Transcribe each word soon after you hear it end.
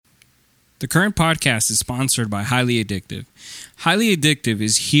The current podcast is sponsored by Highly Addictive. Highly Addictive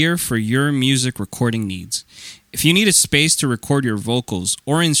is here for your music recording needs. If you need a space to record your vocals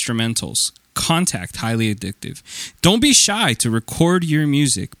or instrumentals, contact Highly Addictive. Don't be shy to record your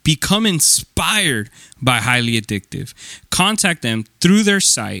music. Become inspired by Highly Addictive. Contact them through their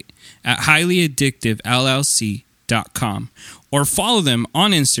site at highlyaddictivellc.com or follow them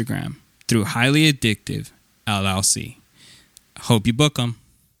on Instagram through Highly Addictive LLC. Hope you book them.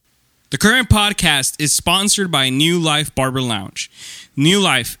 The current podcast is sponsored by New Life Barber Lounge. New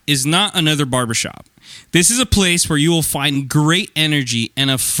Life is not another barbershop. This is a place where you will find great energy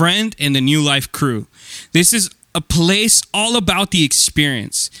and a friend in the New Life crew. This is a place all about the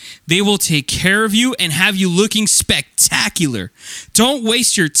experience. They will take care of you and have you looking spectacular. Don't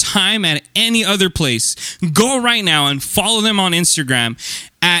waste your time at any other place. Go right now and follow them on Instagram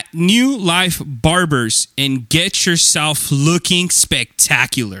at New Life Barbers and get yourself looking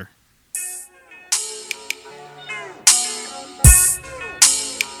spectacular.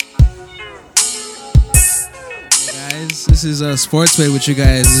 This is Sportsway with you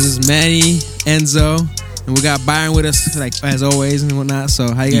guys. This is Manny, Enzo, and we got Byron with us, like as always and whatnot.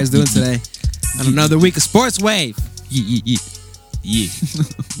 So, how you guys doing today? On another week of Sports Wave. Yeah.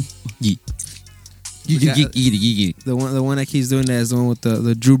 The one that keeps doing that is the one with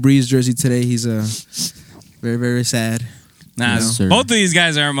the Drew Brees jersey today. He's very, very sad. Nah, you know? Both of these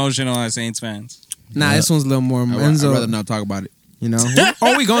guys are emotional as Saints fans. Nah, this one's a little more. I'd rather not talk about it. You know,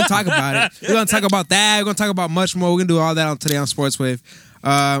 we're going to talk about it. We're going to talk about that. We're going to talk about much more. We're going to do all that today on Sports Wave.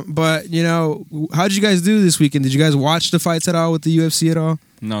 But, you know, how did you guys do this weekend? Did you guys watch the fights at all with the UFC at all?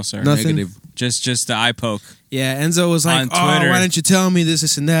 No, sir. Nothing? Negative. Just the eye poke. Yeah, Enzo was like, on Twitter. why didn't you tell me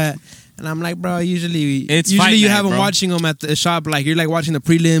this and that? And I'm like, bro, usually night, you have him bro. watching them at the shop. Like, you're like watching the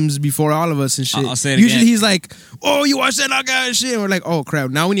prelims before all of us and shit. I'll say it Usually again. he's like, oh, you watched that knockout and shit. And we're like, oh, crap.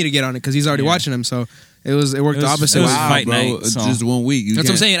 Now we need to get on it because he's already watching them. So it worked the opposite it way. was fight bro. night, It's so. just 1 week. That's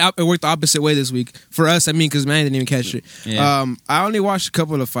what I'm saying. It worked the opposite way this week for us. I mean, because man didn't even catch it. Yeah. I only watched a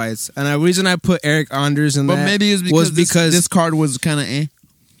couple of fights, and the reason I put Eric Anders in But that maybe it's because this card was kind of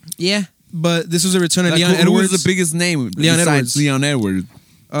yeah. But this was a return of Like, Leon who Edwards. was the biggest name Leon besides Edwards. Leon Edwards?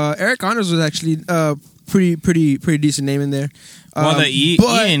 Eric Anders was actually pretty decent name in there. Well, the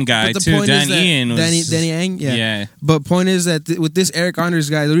Ian guy, but the too. point Dan is that Ian was... Danny Yang. Yeah. Yeah. But point is that with this Eric Anders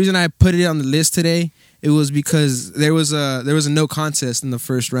guy, the reason I put it on the list today, it was because there was a no contest in the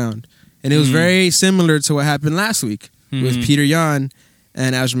first round, and it was very similar to what happened last week with Peter Yan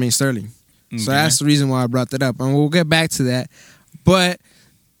and Aljamain Sterling. So that's the reason why I brought that up, and we'll get back to that. But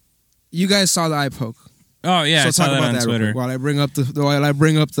you guys saw the eye poke. Oh, yeah, So I saw talk that about on that real Twitter. quick while I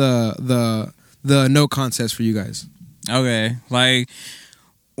bring up the no contest for you guys. Okay. Like,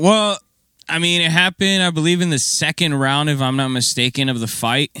 well, I mean, it happened, I believe, in the second round, if I'm not mistaken, of the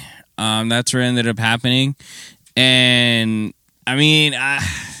fight. That's where it ended up happening. And, I mean,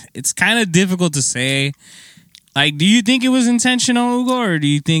 it's kind of difficult to say. Like, do you think it was intentional, Hugo, or do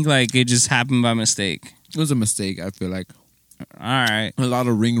you think, like, it just happened by mistake? It was a mistake, I feel like. All right. A lot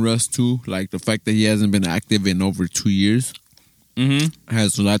of ring rust, too. Like, the fact that he hasn't been active in over 2 years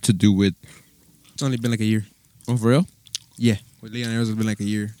has a lot to do with... It's only been like a year. Oh, for real? Yeah. With Leon Edwards, it's been like a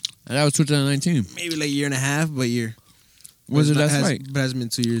year. And that was 2019. Maybe like a year and a half, but a year. Was it last has, fight? But it hasn't been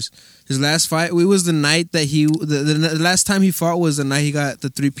 2 years. His last fight, it was the night that the last time he fought was the night he got the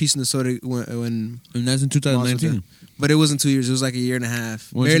 3-piece in the soda when And that's in 2019. but it wasn't 2 years. It was like a year and a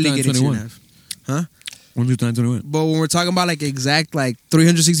half. When Barely getting 2 2021? and a half. Huh? When 2021? But when we're talking about like exact like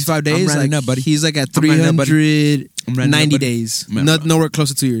 365 days, rounding like up, buddy. he's like at I'm rounding up, buddy. 390 days. Nowhere close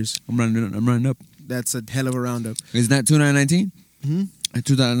to 2 years. I'm running up. That's a hell of a roundup. Isn't that 2019? Mhm.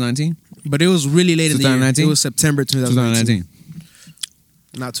 2019? But it was really late in the year. 2019? It was September 2019. 2019.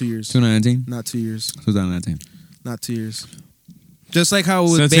 Not 2 years. 2019? Not 2 years. 2019. Not 2 years. Just like how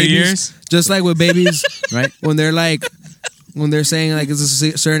with So 2 babies, years? just like with babies, Right? when they're like, when they're saying like it's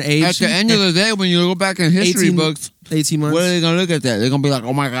a certain age, At the end of the day, when you go back in history 18 books, 18 months. what are they going to look at that? They're going to be like,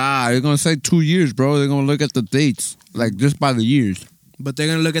 oh my God. They're going to say 2 years, bro. They're going to look at the dates, like just by the years. But they're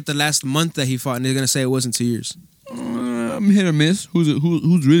gonna look at the last month that he fought, and they're gonna say it wasn't 2 years. I'm hit or miss. Who's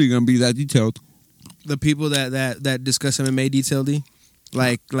really going to be that detailed? The people that discuss MMA detailedly,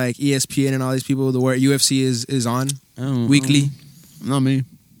 like ESPN and all these people, where UFC is on weekly. Not me.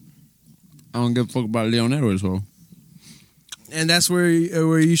 I don't give a fuck about Leon Edwards, so. And that's where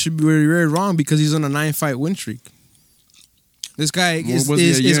you're very wrong because he's on a 9-fight win streak. This guy is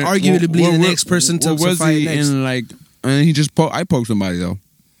arguably the next person to fight next. In like, and he just I poked somebody though.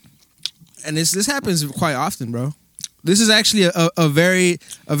 And this happens quite often, bro. this is actually a very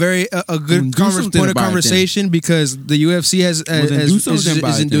good Do something point of about it, conversation because the UFC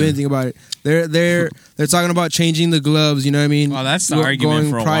isn't doing anything about it. They're talking about changing the gloves. You know what I mean? Oh, that's the argument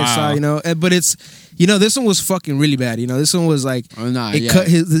for a while. Side, you know, but it's. You know, this one was fucking really bad. You know, this one was like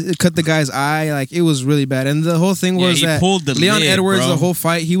it cut the guy's eye. Like it was really bad. And the whole thing was he that pulled the Leon lid, Edwards, bro. the whole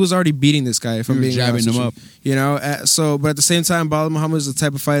fight, he was already beating this guy. From being jabbing him up. You know, so but at the same time, Belal Muhammad is the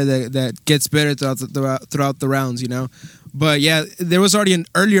type of fighter that gets better throughout the rounds. You know, but yeah, there was already an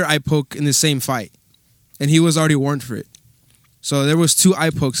earlier eye poke in the same fight, and he was already warned for it. So there was 2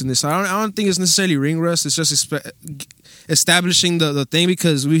 eye pokes in this. I don't think it's necessarily ring rust. It's just establishing the thing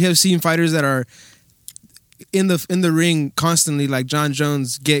because we have seen fighters that are in the ring constantly, like John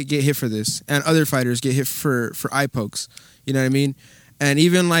Jones, get hit for this, and other fighters get hit for eye pokes. You know what I mean? And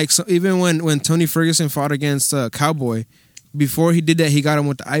even when Tony Ferguson fought against Cowboy, before he did that, he got him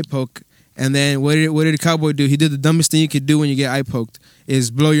with the eye poke. And then what did Cowboy do? He did the dumbest thing you could do when you get eye poked is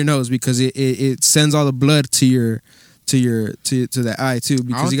blow your nose because it sends all the blood to that eye too.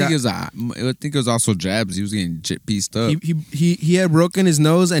 Because I think it was also jabs. He was getting pieced up. He had broken his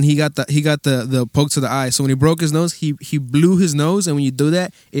nose and he got the poke to the eye. So when he broke his nose, he blew his nose, and when you do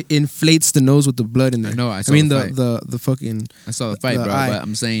that, it inflates the nose with the blood in there. I know. I saw the fucking. I saw the fight, bro. eye. But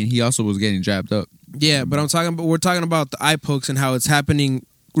I'm saying he also was getting jabbed up. Yeah, but we're talking about the eye pokes and how it's happening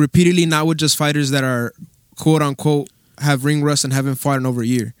repeatedly, not with just fighters that are quote unquote have ring rust and haven't fought in over a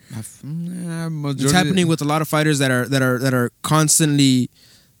year. It's happening with a lot of fighters that are constantly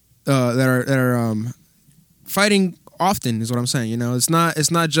that are fighting often is what I'm saying. You know, it's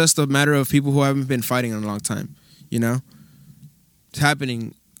not just a matter of people who haven't been fighting in a long time. You know, it's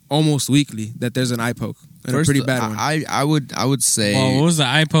happening almost weekly that there's an eye poke and a pretty bad one. I would say. Well, what was the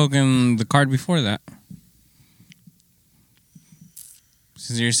eye poke in the card before that?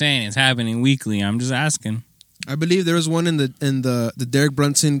 Since you're saying it's happening weekly, I'm just asking. I believe there was one in the Derek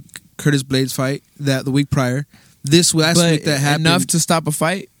Brunson Curtis Blades fight that the week prior. This last week that happened enough to stop a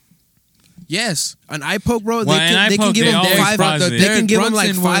fight. Yes, an eye poke, bro. Well, they can give him They can give him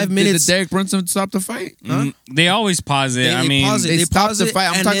like 5 minutes. Did Derek Brunson stop the fight? Huh? They always pause it. They stopped the fight.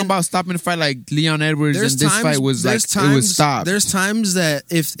 I'm talking about stopping the fight like Leon Edwards, and this fight was like it was stopped. There's times that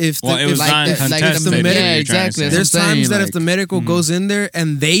if it was non-contested. Exactly. There's times that if the medical goes in there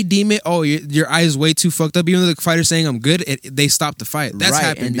and they deem it, oh, your eye is way too fucked up, even though the fighter's saying I'm good, they stop the fight. That's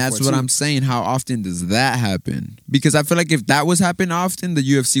happened, and that's what I'm saying. How often does that happen? Because I feel like if that was happening often, the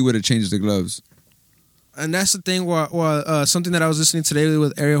UFC would have changed the gloves. And that's the thing. Something that I was listening today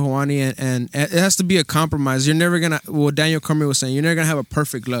with Ariel Helwani, and it has to be a compromise. You're never gonna. Well, Daniel Cormier was saying you're never gonna have a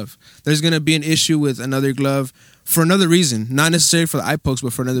perfect glove. There's gonna be an issue with another glove for another reason, not necessarily for the eye pokes,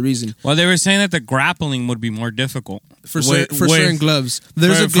 but for another reason. Well, they were saying that the grappling would be more difficult for certain gloves.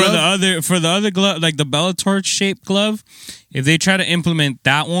 There's a glove for the other glove, like the Bellator shaped glove. If they try to implement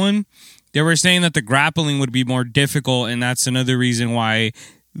that one, they were saying that the grappling would be more difficult, and that's another reason why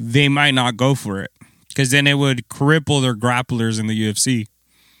they might not go for it. Because then it would cripple their grapplers in the UFC.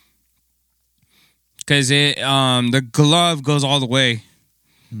 Because the glove goes all the way.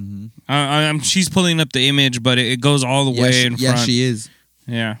 Mm-hmm. She's pulling up the image, but it goes all the way in front. Yeah, she is.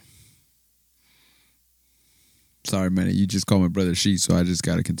 Yeah. Sorry, man. You just called my brother she, so I just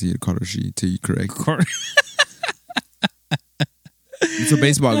got to continue to call her she till you correct. It's a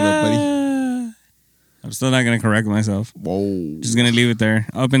baseball glove, buddy. I'm still not going to correct myself. Whoa. Just going to leave it there,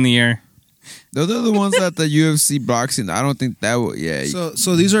 up in the air. Those are the ones that the UFC boxing. I don't think that will. Yeah.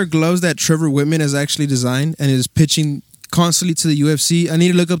 So these are gloves that Trevor Whitman has actually designed and is pitching constantly to the UFC. I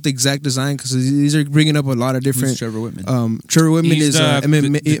need to look up the exact design because these are bringing up a lot of different. Who's Trevor Whitman? Trevor Whitman He's is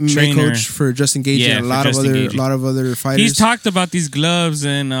MMA coach for Justin Gaethje and a lot of other fighters. He's talked about these gloves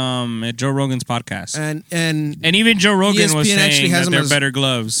in at Joe Rogan's podcast, and even Joe Rogan ESPN was saying that they're better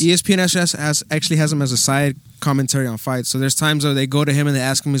gloves. ESPN actually has them as a side commentary on fights. So there's times where they go to him and they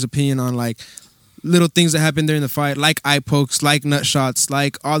ask him his opinion on like little things that happen during the fight, like eye pokes, like nut shots,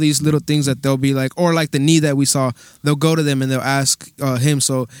 like all these little things that they'll be like, or like the knee that we saw. They'll go to them and they'll ask him.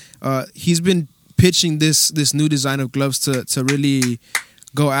 So he's been pitching this new design of gloves to really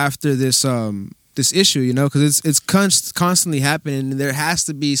go after this issue, you know, because it's constantly happening. And there has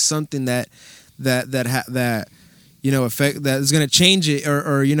to be something that you know affect that is going to change it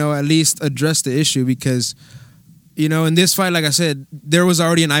or you know at least address the issue because you know in this fight, like I said, there was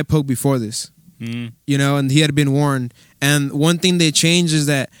already an eye poke before this. You know, and he had been warned. And one thing they changed is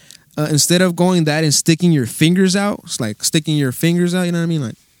that instead of going that and sticking your fingers out, it's like sticking your fingers out, you know what I mean?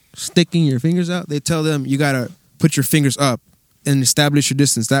 Like sticking your fingers out. They tell them you got to put your fingers up and establish your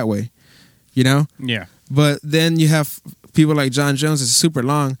distance that way, you know? Yeah. But then you have people like John Jones is super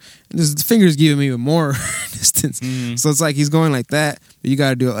long, and his finger's giving me even more distance. So it's like he's going like that, but you got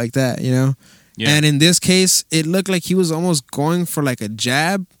to do it like that, you know. Yeah. And in this case, it looked like he was almost going for like a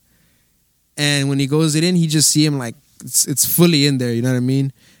jab, and when he goes it in, he just see him like it's fully in there. You know what I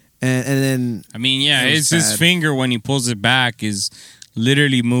mean? And then I mean, yeah, it's his finger when he pulls it back is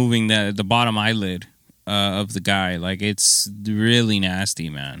literally moving the bottom eyelid of the guy. Like, it's really nasty,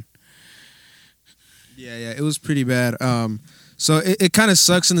 man. Yeah, it was pretty bad. So it kind of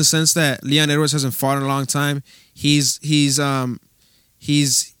sucks in the sense that Leon Edwards hasn't fought in a long time. He's on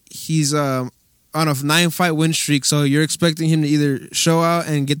a 9-fight win streak, so you're expecting him to either show out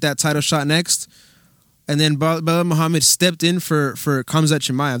and get that title shot next. And then Belal Muhammad stepped in for Khamzat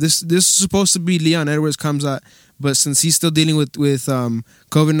Chimaev. This is supposed to be Leon Edwards Khamzat, but since he's still dealing with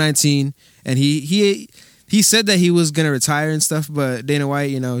COVID-19, and he said that he was gonna retire and stuff, but Dana White,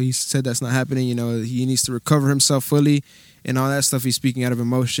 you know, he said that's not happening. You know, he needs to recover himself fully and all that stuff. He's speaking out of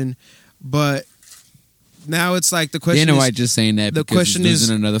emotion, but now it's like the question. Dana White just saying that. The question he's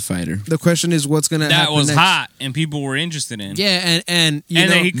losing another fighter. The question is what's gonna happen. That was next. hot, and people were interested in. Yeah, and you know,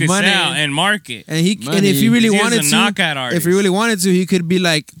 then he could money, sell and market. And if he really wanted to, knockout artist. If he really wanted to, he could be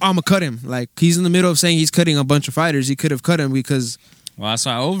like, I'm gonna cut him. Like, he's in the middle of saying he's cutting a bunch of fighters. He could have cut him because that's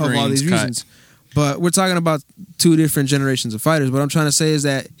why of all these reasons. But we're talking about two different generations of fighters. What I'm trying to say is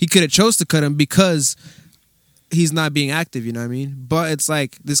that he could have chose to cut him because he's not being active. You know what I mean? But it's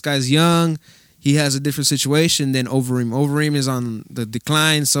like, this guy's young. He has a different situation than Overeem. Overeem is on the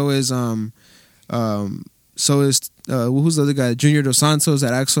decline. So is who's the other guy? Junior Dos Santos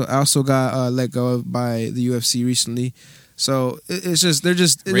that also got let go of by the UFC recently. So it's just they're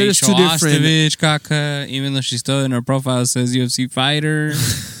just two different. Ostevich got cut, even though she still in her profile says UFC fighter.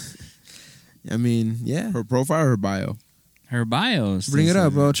 I mean, yeah. Her profile or her bio? Her bio. Bring it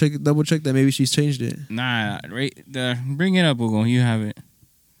up, bro. Double check that. Maybe she's changed it. Nah, bring it up, Hugo. You have it.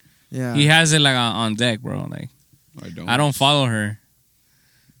 Yeah. He has it like on deck, bro. Like, I don't follow her.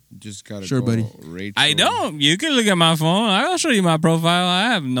 Just gotta sure, buddy. Rachel. I don't. You can look at my phone. I'll show you my profile.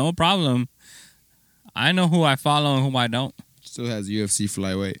 I have no problem. I know who I follow and who I don't. Still has UFC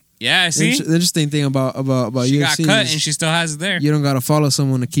flyweight. Yeah, see? The interesting thing about she UFC got cut and she still has it there. You don't gotta follow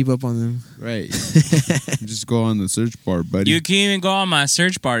someone to keep up on them. Right. Just go on the search bar, buddy. You can even go on my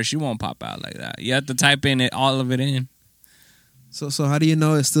search bar. She won't pop out like that. You have to type in all of it in. So how do you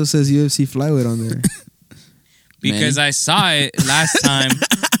know it still says UFC flyweight on there? Because I saw it last time.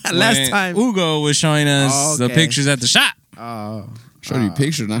 Last time Hugo was showing us the pictures at the shop. Showed you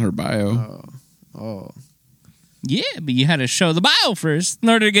pictures, not her bio. Yeah, but you had to show the bio first in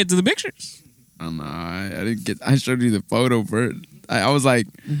order to get to the pictures. Oh, no, I didn't get. I showed you the photo first. I was like,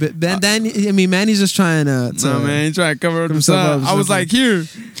 Manny's just trying to. No, man, he's trying to cover himself up. I was like, here.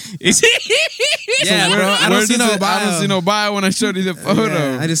 Yeah, bro. I don't see no bio. I don't see no bio when I showed you the photo.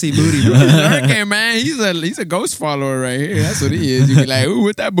 Yeah, I just see booty, bro. Hurricane, man, he's a ghost follower right here. That's what he is. You be like, ooh,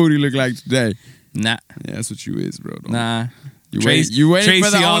 what that booty look like today? Nah. Yeah, that's what you is, bro. Nah. You waiting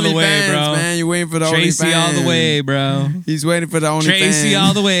for the all the way, OnlyFans, bro. Man. You waiting for the OnlyFans. Tracy all the way, bro. He's waiting for the OnlyFans. Tracy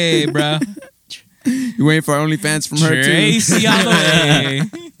all the way, bro. You waiting for OnlyFans from her too? Tracy all the way.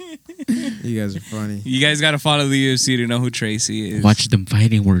 You guys are funny. You guys got to follow the UFC to know who Tracy is. Watch them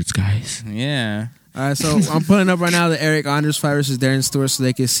fighting words, guys. Yeah. All right, so I'm putting up right now the Eric Anders fight versus Darren Stewart so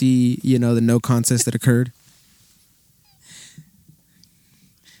they can see, the no contest that occurred.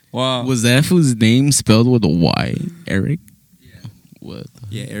 Wow. Was that whose name spelled with a Y? Eric? Yeah. What?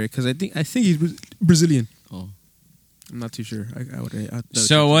 Yeah, Eric, because I think he's Brazilian. Oh. I'm not too sure.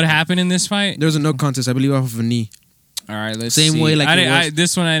 So what happened in this fight? There was a no contest, I believe, off of a knee. All right, let's same see. way like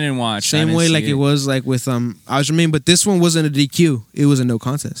this one I didn't watch. Same way like it was like with Aljamain, but this one wasn't a DQ. It was a no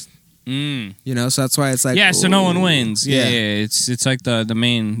contest. So that's why it's like so no one wins. Yeah. It's like the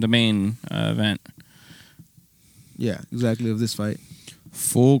main event. Yeah, exactly of this fight.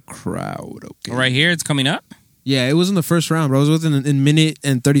 Full crowd. Okay. Right here, it's coming up. Yeah, it was in the first round, bro. It was within a minute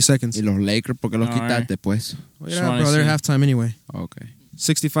and 30 seconds. Y los Lakers, porque los quitaste, right. pues? Well, yeah, bro, they're halftime anyway. Okay.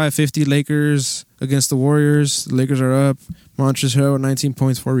 65-50 Lakers against the Warriors. The Lakers are up. Montrezl Harrell 19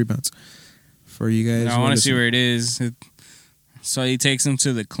 points, 4 rebounds. For you guys. I want to see where it is. So he takes him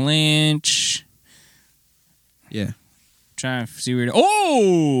to the clinch. Yeah. Trying to see where it is.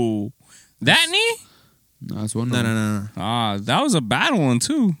 Oh! That knee? No, that's one. No. Ah, that was a bad one,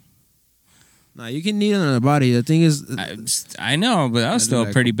 too. Nah, you can knee it on the body. The thing is... I know, but that was still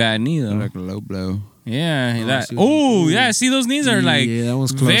a pretty bad knee, though. Like a low blow. Yeah. See, those knees are like that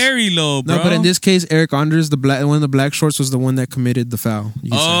one's close. very low, bro. No, but in this case, Eric Anders, one of the black shorts, was the one that committed the foul.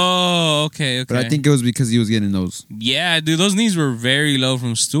 Okay. But I think it was because he was getting those. Yeah, dude, those knees were very low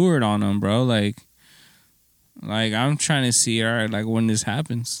from Stewart on him, bro. Like, Like, I'm trying to see, all right, like, when this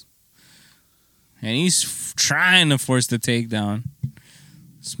happens. And he's trying to force the takedown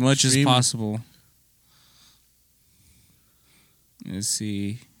as much as possible. Let's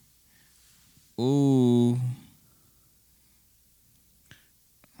see. Ooh.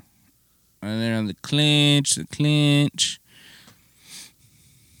 And then on the clinch.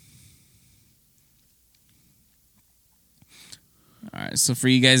 All right, so for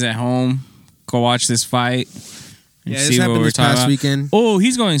you guys at home, go watch this fight. And Yeah, this happened this past weekend. Oh,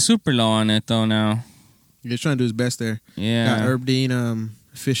 he's going super low on it though now. He's trying to do his best there. Yeah. Got Herb Dean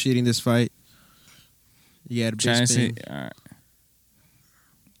officiating this fight. Yeah, a big spin. All right.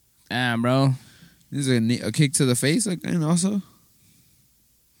 Damn, bro. This is a kick to the face again also?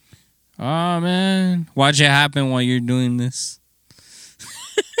 Oh, man. Watch it happen while you're doing this.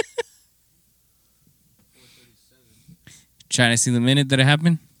 Trying to see the minute that it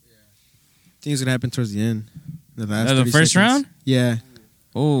happened? I think it's going to happen towards the end. The last the 30 first seconds. round? Yeah.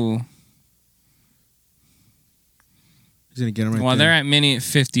 Oh. He's going to get him right Well, there. they're at minute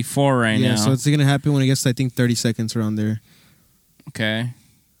 54 right now. Yeah, so it's going to happen when it gets, I think, 30 seconds around there. Okay.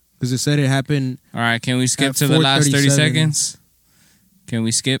 Because it said it happened. All right, can we skip At to the last 30 4:37. seconds? Can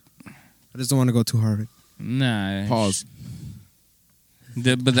we skip? I just don't want to go too hard. Nah. Pause.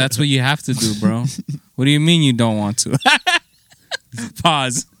 But that's what you have to do, bro. What do you mean you don't want to?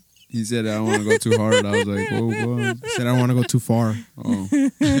 Pause. He said, I don't want to go too hard. I was like, whoa. He said, I don't want to go too far. Oh. I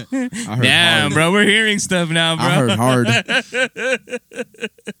heard Damn, hard. bro, we're hearing stuff now, bro. I heard hard.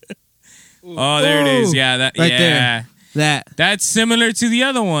 Oh, there it is. Yeah, that. Right yeah. there. That. That's similar to the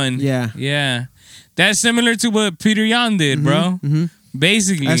other one. Yeah. Yeah. That's similar to what Peter Yan did, bro. Mm-hmm.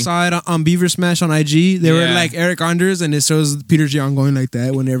 Basically. I saw it on Beaver Smash on IG. They were Yeah. like Eric Anders, and it shows Peter Gian going like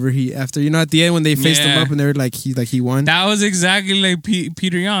that whenever after at the end when they faced him Yeah. up and they were like he won. That was exactly like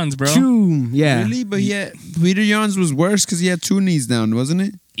Peter Yan's, bro. Choom. Yeah. Really? But Peter Yan's was worse because he had 2 knees down, wasn't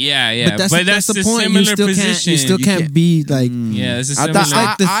it? Yeah. But that's the point. Similar You still position. can't. You still You can't can't- be like. Yeah, it's a I, similar.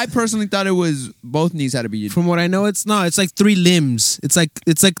 thought, the- I personally thought it was both knees had to be. From what I know, it's like 3 limbs. It's like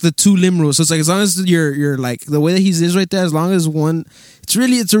the 2 limb rule. So it's like as long as you're like the way that he is right there, as long as one,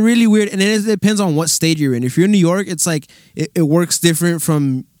 it's a really weird, and it depends on what state you're in. If you're in New York, it's like it works different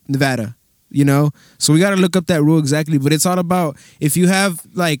from Nevada, you know. So we got to look up that rule exactly. But it's all about if you have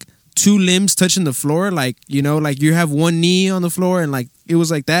like 2 limbs touching the floor, like you know, like you have 1 knee on the flour and like it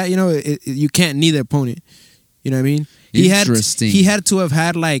was like that, you know, you can't knee the opponent. You know what I mean? Interesting. He had to have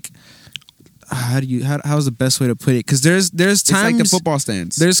had like. How's the best way to put it? Because there's times It's like the football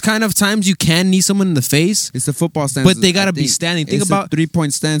stance. There's kind of times you can knee someone in the face, It's the football stance, but they got to I be standing. Think it's about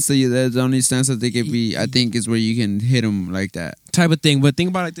 3-point stance. That's the only stance that they can be. I think is where you can hit them like that. type of thing. But think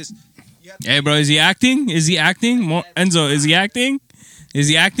about it like this. Hey, bro, is he acting? Enzo, is he acting? Is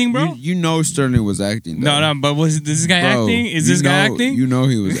he acting, bro? You know Sterling was acting. Though. No, but was this guy Bro, acting? Is you this guy know- acting? You know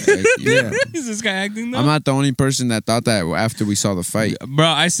he was acting. Yeah. Is this guy acting, though? I'm not the only person that thought that after we saw the fight. Bro,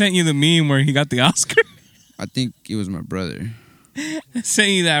 I sent you the meme where he got the Oscar. I think it was my brother. I sent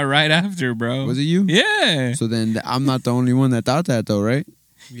you that right after, bro. Was it you? Yeah. So then I'm not the only one that thought that though, right?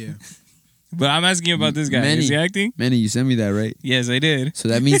 Yeah. But I'm asking you about this guy. Is he acting? Manny, you sent me that, right? Yes, I did. So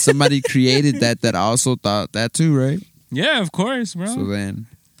that means somebody created that also thought that too, right? Yeah, of course, bro. So then,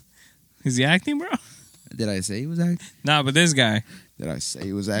 Is he acting, bro? did I say he was acting? Nah, but this guy. Did I say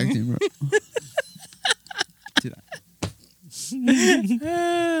he was acting, bro?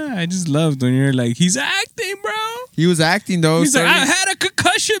 I just loved when you're like, he's acting, bro. He was acting though. He's like, Sterling. I had a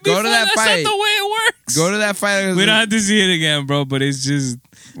concussion Go before. to that That's fight. not the way it works. Go to that fight. We don't have to see it again, bro. But it's just,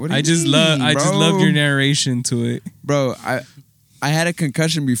 What do you I just mean, love bro? your narration to it. Bro, I had a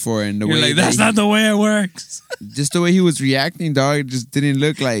concussion before, and the You're way like, that's not the way it works. just the way he was reacting, dog, it just didn't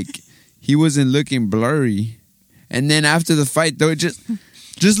look like he wasn't looking blurry. And then after the fight, though, just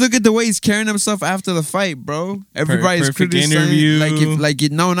look at the way he's carrying himself after the fight, bro. Everybody's perfect criticizing, interview.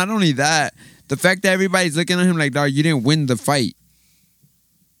 no, not only that, the fact that everybody's looking at him like, dog, you didn't win the fight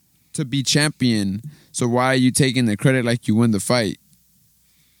to be champion, so why are you taking the credit like you won the fight?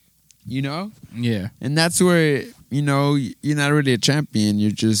 You know? Yeah. And that's where, you know, you're not really a champion.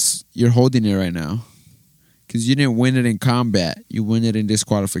 You're holding it right now. Because you didn't win it in combat. You win it in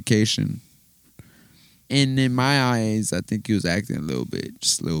disqualification. And in my eyes, I think he was acting a little bit.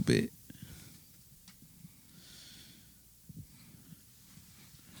 Just a little bit.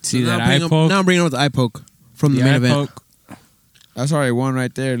 See that now eye poke? Now I'm bringing up the eye poke from the The main eye event. poke. That's already one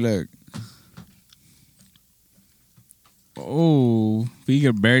right there. Look. Oh, but you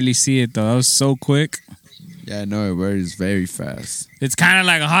could barely see it, though. That was so quick. Yeah, I know it was very fast. It's kind of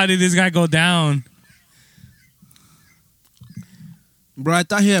like, how did this guy go down? Bro, I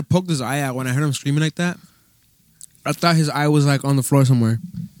thought he had poked his eye out when I heard him screaming like that. I thought his eye was like on the floor somewhere.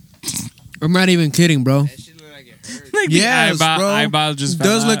 I'm not even kidding, bro. That shit look like it hurt. Like Yes, the bro. eyeball just It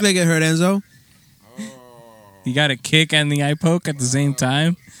does fell look out. like it hurt, Enzo. You got a kick and the eye poke at the same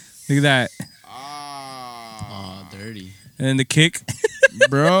time. Look at that. Ah, Dirty. And then the kick.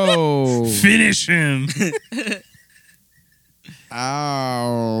 bro. Finish him.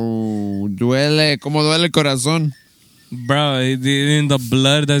 Ow. Duele. Como duele el corazón. Bro, in the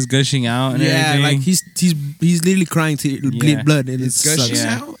blood that's gushing out and Yeah, everything. like he's literally crying to Yeah. blood, and It's it gushing sucks.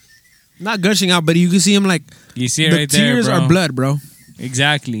 Yeah. out. Not gushing out, but you can see him like You see it the right there, tears bro. are blood, bro.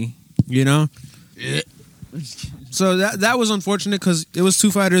 Exactly. You know. So that was unfortunate because it was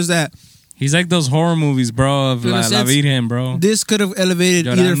two fighters that He's like those horror movies, bro, of In a La sense, Virgen, bro. this could have elevated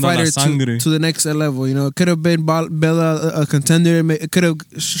Llorando either la fighter sangre. to the next level. You know, it could have been Bella a contender. It could have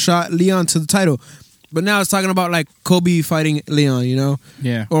shot Leon to the title. But now it's talking about like Kobe fighting Leon, you know,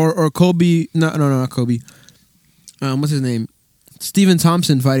 Yeah. or Kobe. No, not Kobe. What's his name? Stephen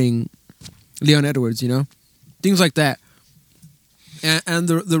Thompson fighting Leon Edwards. You know, things like that. And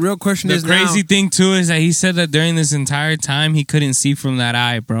the real question The is crazy now, thing too is that he said that during this entire time he couldn't see from that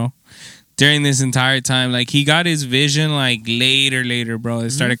eye, bro. During this entire time, like he got his vision like later, bro.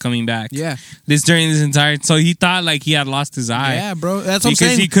 It started coming back. yeah, During this entire, so he thought like he had lost his eye. yeah, bro. That's what I'm Because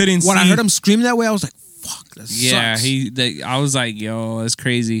saying. he couldn't when I see. heard him scream that way, I was like, "Fuck, that Yeah, sucks." I was like, yo, that's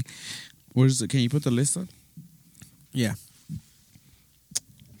crazy. Where's the, can you put the list up? Yeah.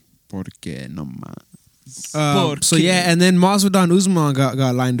 Porque no más. So yeah, and then Masvidal Usman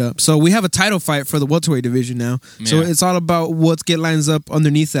got lined up. So we have a title fight for the welterweight division now. So Yeah. it's all about what get lines up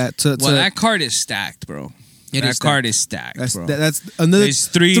underneath that. Well, that card is stacked, bro. It That is card is stacked, that's bro. that's another There's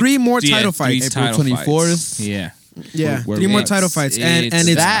three more yeah, title three fights. April title 24th. fights. Yeah. Yeah, Where three more it's- title fights, and it's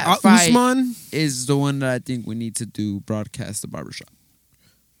it's that fight- Usman Is the one that I think we need to do broadcast the barbershop.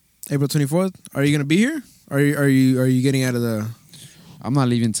 April 24th. Are you gonna be here? Are you getting out of the? I'm not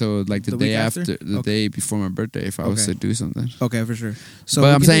leaving till like the The day week after, after? the Okay. day before my birthday if I was Okay. to do something. Okay, for sure. So But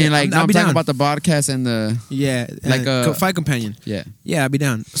we I'm can do saying it. like no, I'll I'm be talking down. about the podcast and the Yeah, like a- fight companion. yeah. Yeah, I'll be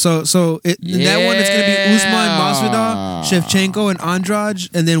down. So in that one, it's gonna be Usman, Masvidal, Shevchenko, and Andrade,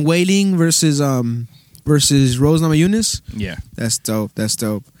 and then Wailing versus Rose Namajunas. Yeah. That's dope. That's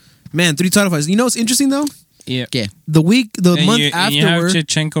dope. Man, 3 title fights. You know what's interesting though? Yeah. The month and you have afterward,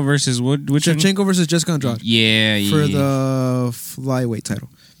 Shevchenko versus which one? Shevchenko versus Jessica Andrade Yeah, yeah. for the flyweight title.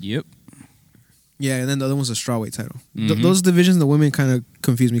 Yep. Yeah, and then the other one's a strawweight title. Mhm. Those divisions, the women kind of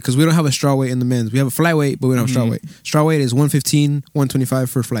confuse me because we don't have a strawweight in the men's. We have a flyweight, but we don't have strawweight. Strawweight is 115, 125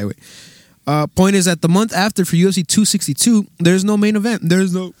 for flyweight. Point is that the month after for UFC 262, there's no main event.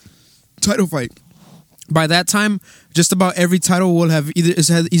 There's no title fight. By that time, just about every title will have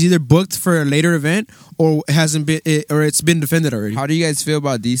is either booked for a later event or hasn't been, or it's been defended already. How do you guys feel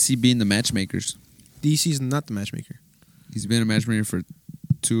about DC being the matchmakers? DC is not the matchmaker. He's been a matchmaker for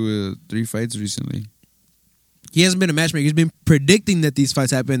 3 fights recently. He hasn't been a matchmaker. He's been predicting that these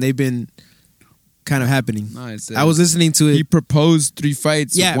fights happen. They've been kind of happening. No, I was listening to it. He proposed 3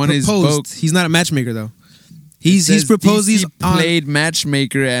 fights. Yeah, one is proposed. booked. He's not a matchmaker though. It He's says proposed DC these on. played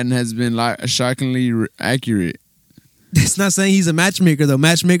matchmaker and has been shockingly accurate. It's not saying he's a matchmaker though.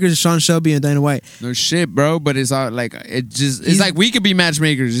 Matchmakers is Sean Shelby and Dana White. No shit, bro. But it's all like it's He's- like we could be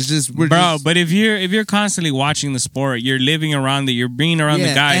matchmakers. It's just we're Bro, just, but if you're constantly watching the sport, you're living around it, you're being around the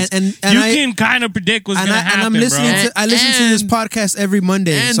Yeah, guys, and you I- can kind of predict what's And, gonna and happen, I'm listening bro. to I listen to this And- podcast every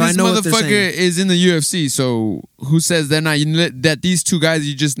Monday, and so I this know what they're motherfucker saying. is in the UFC. So who says they're not? That these 2 guys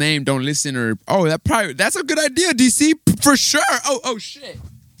you just named don't listen or that's a good idea, DC for sure. Oh shit.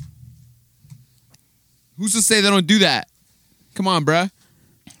 Who's to say they don't do that? Come on, bruh.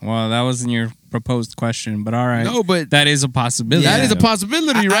 Well, that wasn't your proposed question, but all right. No, but that is a possibility. that is a though.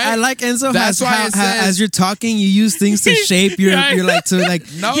 possibility, right? I like Enzo. That's how, why how, it how- says- as you're talking, you use things to shape your Yeah. your like to like.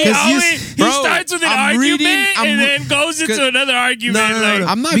 No. He 'cause always bro, starts with an I'm argument reading- I'm and re- then goes into 'cause- another argument. No, like,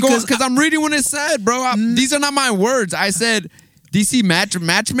 I'm not Because because I'm reading what it said, bro. These are not my words. I said DC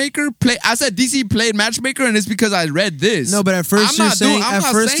matchmaker play. I said DC played matchmaker, and it's because I read this. No, but at first I'm you're not saying doing- I'm at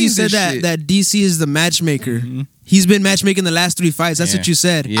not first saying you said this that shit. that DC is the matchmaker. He's been matchmaking the last 3 fights. That's Yeah. what you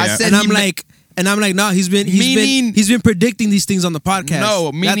said. Yeah. I said and I'm he ma- like. And I'm like, no, he's been Meaning- predicting these things on the podcast.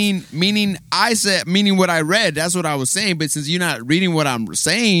 No, That's- meaning what I read. That's what I was saying. But since you're not reading what I'm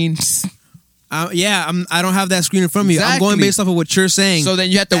saying, I don't have that screen in front of me. I'm going Exactly. based off of what you're saying. So then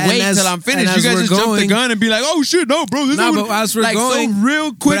you have to And wait as- till I'm finished. and You as guys we're just jump the going- gun and be like, "Oh shit, no, bro." This Nah, is but as we're like going- so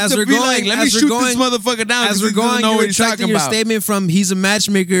real quick as to we're be going- like, "Let me as we're shoot going- this motherfucker down." As 'cause we're he doesn't going, know you're what he's retracting talking your about. statement from he's a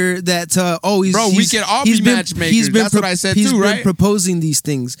matchmaker that he's Bro, we he's- can all he's be been- matchmakers. he's been That's what I said he's too, been right? proposing these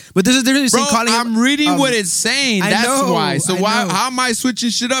things, but there's a difference Bro, between calling. I'm reading um, what it's saying. I That's know, why. So I why? know. How am I switching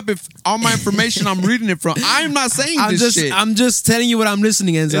shit up if all my information I'm reading it from? I'm not saying this shit. I'm just telling you what I'm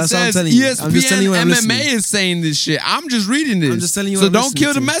listening, Enzo. It That's all I'm says telling you. ESPN I'm just telling you what I'm MMA listening. is saying this shit. I'm just reading this. I'm just telling you So what I'm don't listening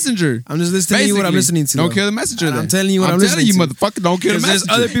kill the to. messenger. I'm just telling you what I'm Basically, listening to. Don't though. kill the messenger. And Then. I'm telling you what I'm telling you, listening to. motherfucker. Don't kill the 'Cause there's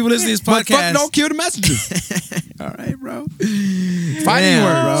messenger. other people listening to this Motherfucker, podcast. don't kill the messenger. All right, bro. Fighting Damn,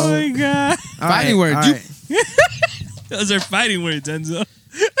 words. Oh bro. my god. All Fighting right, words. all You- right. Those are fighting words, Enzo.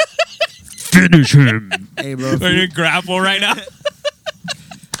 Finish him. Hey, bro. We're gonna grapple right now.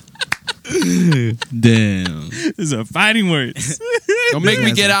 Damn. Those are fighting words. Don't make me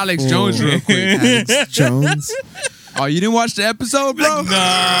That's get a Alex fool. Jones real quick. Alex Jones. Oh, you didn't watch the episode, bro?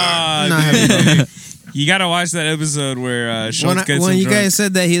 Nah, Nah, dude. You gotta watch that episode where Schultz gets when him you drunk. guys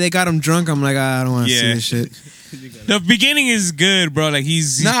said that they got him drunk, I'm like, I don't want to see Yeah. this shit. The beginning is good, bro. Like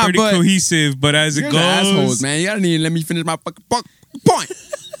he's Nah, pretty but- cohesive, but as it You're goes, the assholes, man. You gotta need to let me finish my fucking point.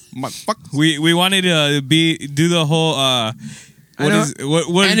 Motherfucker. we wanted to do the whole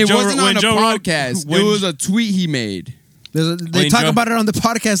what And it Joe, wasn't on when the Joe podcast. when- It was a tweet he made. They Wayne talk Joe- about it on the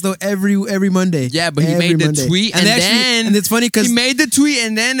podcast though every Monday. Yeah, but he Every made the Monday. tweet and they actually, then and it's funny because He made the tweet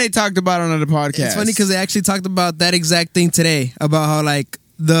and then they talked about it on the podcast. it's funny because they actually talked about that exact thing today about how like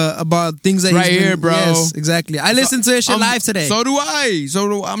about things that Right he's been, here, bro. Yes, exactly. I listened to this shit live today. So do I.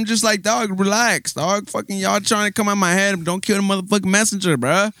 I'm just like, dog, relax, dog. Fucking y'all trying to come out my head. Don't kill the motherfucking messenger,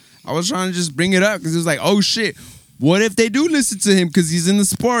 bruh. I was trying to just bring it up because it was like, oh shit. What if they do listen to him because he's in the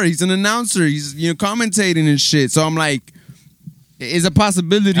sport? He's an announcer. He's commentating and shit. So I'm like, it's a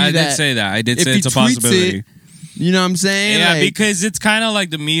possibility I that did say that. I did if say he it's a tweets possibility. it, you know what I'm saying? Yeah, Like, because it's kind of like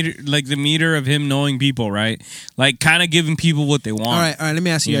the meter of him knowing people, right? Like kind of giving people what they want. all right. Let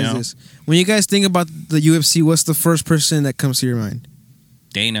me ask you You guys know? this: when you guys think about the UFC, what's the first person that comes to your mind?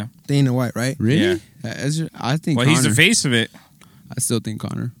 Dana. Dana White, right? really? I think. Well, Connor. he's the face of it. I still think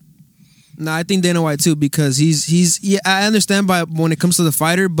Connor. No, I think Dana White too because he's yeah. I understand when it comes to the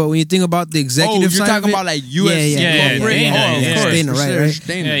fighter, but when you think about the executive Oh, you're side talking of it, about like UFC. yeah, corporate? Dana, Oh, of yeah. course, Dana, for right, sure, right? it's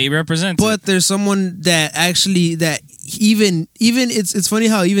Dana. Yeah, he represents. but there's someone that actually that even it's funny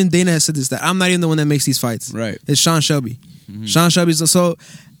how even Dana has said this that I'm not even the one that makes these fights. Right. It's Sean Shelby. Sean Shelby's so.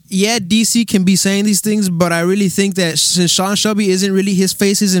 Yeah, DC can be saying these things, but I really think that since Sean Shelby isn't really his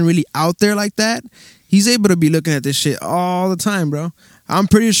face isn't really out there like that, he's able to be looking at this shit all the time, bro. I'm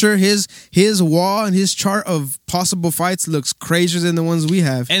pretty sure his wall and his chart of possible fights looks crazier than the ones we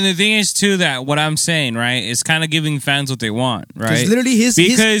have. And the thing is too that what I'm saying, right, is kind of giving fans what they want, right? Because literally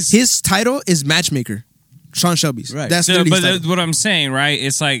Because- his title is matchmaker. Sean Shelby's. Right. That's So, literally but his title. that's what I'm saying, right?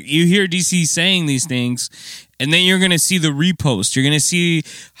 It's like you hear DC saying these things, and then you're gonna see the repost. You're gonna see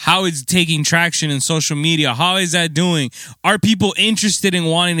how it's taking traction in social media. How is that doing? Are people interested in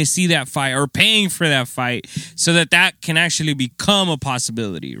wanting to see that fight or paying for that fight so that can actually become a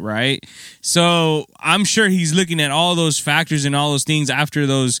possibility, right? So I'm sure he's looking at all those factors and all those things after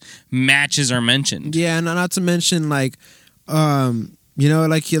those matches are mentioned. Yeah, and not to mention like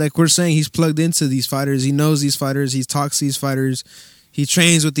like we're saying, he's plugged into these fighters. He knows these fighters. He talks to these fighters. He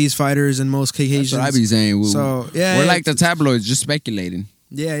trains with these fighters in most occasions. That's what I be saying. So yeah, we're yeah. like the tabloids, just speculating.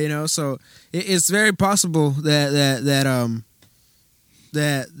 Yeah, so it's very possible that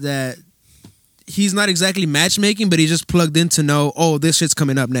he's not exactly matchmaking, but he's just plugged in to know, oh, this shit's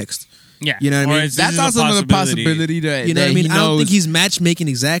coming up next. Yeah, You know what I Or mean? this That's is a also another possibility that You know that what I mean? he I don't knows. think he's matchmaking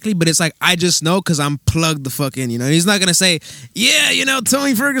exactly, but it's like I just know because I'm plugged the fuck in. You know, he's not gonna say, yeah,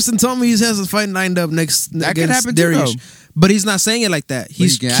 Tony Ferguson told me he has a fight lined up next That could against happen too, Darius. though. But he's not saying it like that.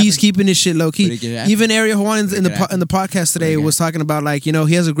 He's it can happen. keeping his shit low But key. it can happen. Even Ariel Juan But it in the can happen. in the podcast today But it can was talking about like he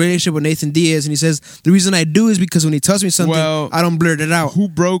has a great relationship with Nathan Diaz, and he says the reason I do is because when he tells me something, Well, I don't blurt it out. Who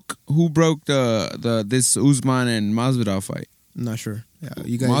broke the this Usman and Masvidal fight? I'm not sure. Yeah,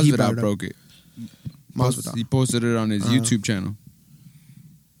 you guys. He brought Masvidal it up. broke it. Masvidal. He posted it on his YouTube channel,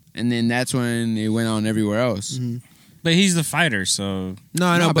 and then that's when it went on everywhere else. Mm-hmm. But he's the fighter, so No,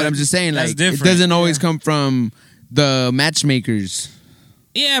 I know, No, but I'm just saying, that's like, different. it doesn't always come from the matchmakers.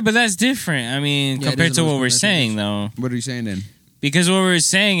 yeah, but that's different. I mean, Yeah, it compared doesn't to what always we're come saying, though. What are you saying then? Because what we're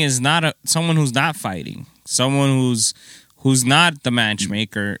saying is not someone who's not fighting, someone who's not the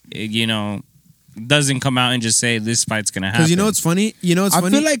matchmaker. Doesn't come out and just say this fight's gonna happen. Because you know what's funny? I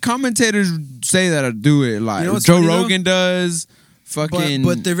feel like commentators say that or do it. Like You know what's Joe funny, though? Rogan does. fucking.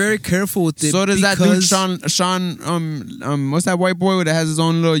 But they're very careful with it. So does that dude because- Sean what's that white boy that has his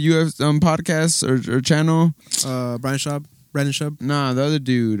own little podcast or channel? Brandon Schaub. Nah, the other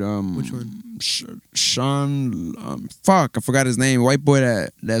dude. Which one? Sean. Fuck, I forgot his name. White boy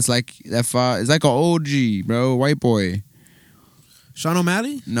that's like that. It's like an OG, bro. White boy. Sean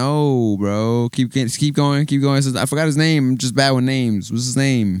O'Malley? No, bro. Keep going. I forgot his name. I'm just bad with names. What's his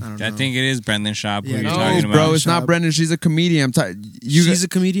name? I don't know. I think it is Brendan Schaub who Yeah, you're no, talking about. Bro, it's not Schaub. Brendan. She's a comedian. She's a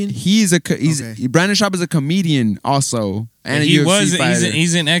comedian? He's Okay. Brandon Schaub is a comedian also, and he a UFC was. fighter.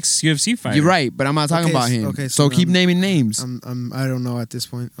 He's an ex UFC fighter. You're right, but I'm not talking Okay, about him. okay, so so keep I'm- naming names. I don't know at this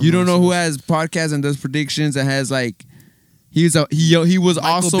point. You don't know who has podcasts and does predictions and has like he was Michael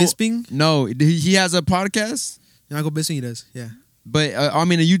also Bisping? No, he has a podcast, Michael Bisping, he does. Yeah. but I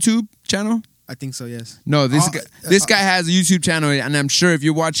mean a YouTube channel. I think so, yes. No, this Oh, guy has a YouTube channel, and I'm sure if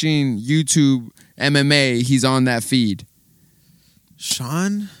you're watching YouTube MMA, he's on that feed.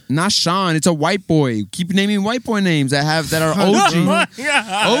 Sean? Not Sean, it's a white boy. Keep naming white boy names that are OG.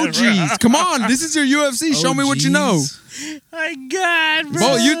 OGs. Come on, this is your UFC. Show me what you know. OGs. My God, bro.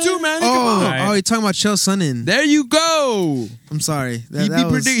 Bro, you too, man. Come on. Oh, you're talking about Chael Sonnen. There you go. I'm sorry.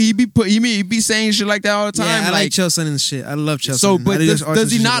 He be saying shit like that all the time. Yeah, I like like Chael Sonnen's shit. I love Chael so, Sonnen. but I do does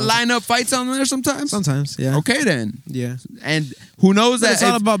arts he and not shit line up fights on there sometimes? Sometimes, yeah. Okay, then. Yeah. And who knows But that it's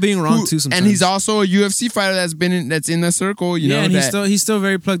all about being wrong too sometimes. And he's also a UFC fighter that's in the circle. You know and that he's still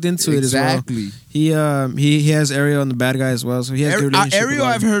very plugged into it as well. exactly. He has Ariel on the bad guy as well, so he has good relationship Ariel,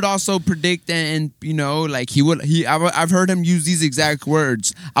 with I've heard also predict and you know like I've heard him use these exact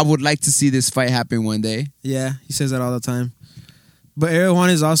words. I would like to see this fight happen one day. Yeah, he says that all the time. But Ariel Juan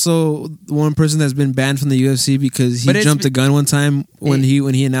is also one person that's been banned from the UFC because he jumped the gun one time when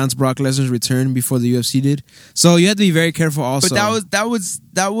he announced Brock Lesnar's return before the UFC did. So you have to be very careful also. But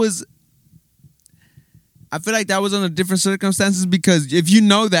that was. I feel like that was under different circumstances because if you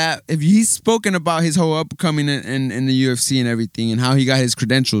know that, if he's spoken about his whole upcoming in the UFC and everything and how he got his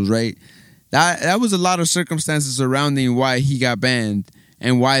credentials, right? That was a lot of circumstances surrounding why he got banned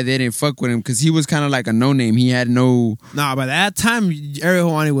and why they didn't fuck with him because he was kind of like a no-name. He had no... Nah, by that time, Ariel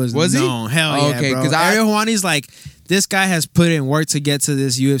Helwani was known. he? Hell yeah, Okay, bro. 'cause Ariel Helwani's like, this guy has put in work to get to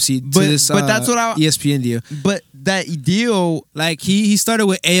this UFC, but that's what ESPN deal. But that deal... Like, he started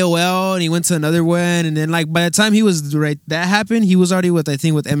with AOL, and he went to another one, and then, like, by the time that happened, he was already with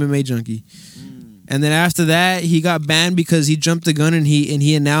MMA Junkie. And then after that, he got banned because he jumped the gun and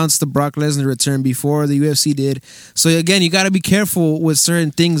he announced the Brock Lesnar return before the UFC did. So again, you got to be careful with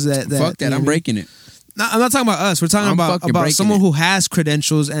certain things that Fuck that, I'm breaking it. No, I'm not talking about us. We're talking about breaking someone it. who has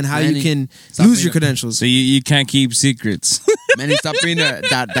credentials and how Manny, you can stop lose being your a- credentials. So you can't keep secrets. Man, stop being that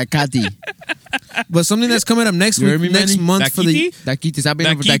Kati. But something that's coming up next You heard week, me, next Manny? month for the Dakiti, stop being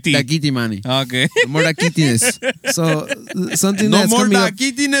Dakiti. Dakiti, Manny. Okay. More Dakitiness. so something No that's more coming up,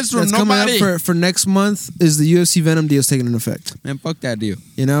 Dakitiness from that's coming up nobody. for next month is the UFC Venom deal is taking into effect. Man, fuck that deal.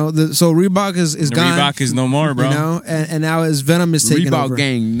 You know, so Reebok is gone. Reebok is no more, bro. You know, and now is Venom is taking Reebok over.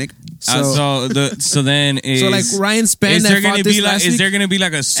 gang, Nick. So then is So like Ryan Spann is that there fought gonna this be like last is week? there gonna be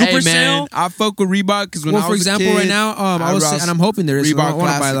like a super Hey, man, sale? I fuck with Reebok because when Well, I for was example, a kid, right now, I was saying, and I'm hoping there is. Reebok I want to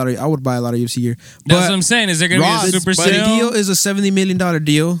buy a Classic. lot. I would buy a lot of UFC gear. That's what I'm saying. Is there gonna Ross, be a super but The sale? deal is a $70 million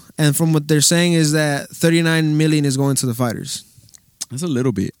deal, and from what they're saying is that $39 million is going to the fighters. That's a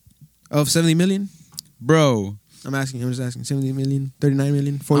little bit, Of $70 million, bro. I'm just asking. $70 million, $39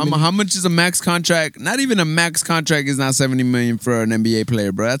 million, $40 million. How much is a max contract? Not even a max contract is not $70 million for an NBA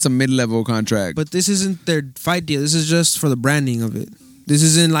player, bro. That's a mid-level contract. But this isn't their fight deal. This is just for the branding of it. This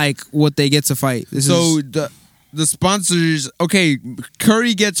isn't like what they get to fight. The sponsors, okay,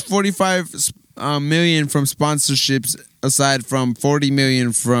 Curry gets $45 million from sponsorships aside from $40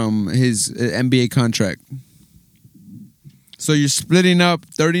 million from his NBA contract. So you're splitting up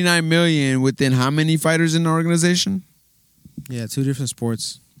 $39 million within how many fighters in the organization? Yeah, two different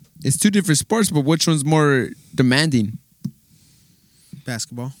sports. It's two different sports, but which one's more demanding?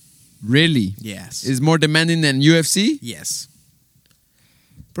 Basketball. Really? Yes. Is more demanding than UFC? Yes.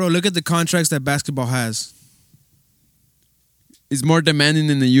 Bro, look at the contracts that basketball has. Is more demanding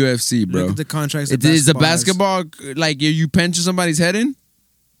than the UFC, bro. Look at the contracts that Is the basketball basketball like you punching somebody's head in?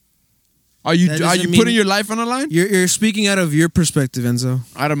 Are you That doesn't putting mean- your life on the line? You're speaking out of your perspective, Enzo.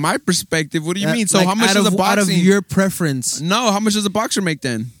 Out of my perspective, what do you mean? So Like, how much out does a of boxing? your preference? No, how much does a boxer make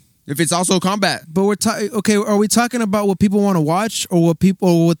then? If it's also combat, But we're okay. Are we talking about what people want to watch or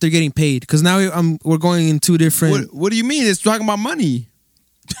what they're getting paid? Because now we're going in two different. what do you mean? It's talking about money.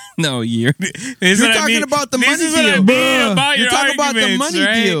 No, you're talking about the money This is what I deal. mean about You're your talking about the arguments, money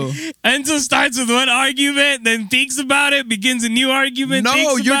right? deal. Enzo starts with one argument, then thinks about it, begins a new argument. No,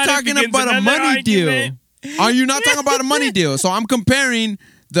 thinks you're about talking it, begins about a another money deal. argument. Are you not talking about a money deal? So I'm comparing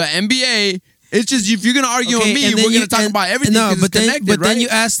the NBA. It's just if you're gonna argue with me, and then we're gonna talk about everything. No, 'cause but it's connected, right? then you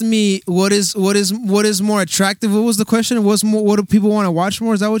asked me what is more attractive. What was the question? What do people want to watch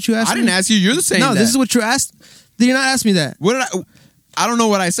more? Is that what you asked? I didn't me? ask you. You're saying No, that. this is what you asked. Did you not ask me that? What did I don't know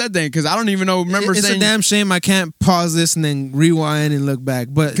what I said then because I don't even know. Remember It's saying a damn shame I can't pause this and then rewind and look back.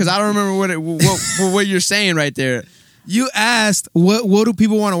 But because I don't remember what you're saying right there. you asked what do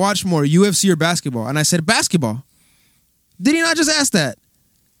people want to watch more, UFC or basketball? And I said basketball. Did you not just ask that?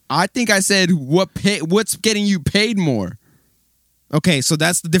 I think I said what's getting you paid more. Okay, so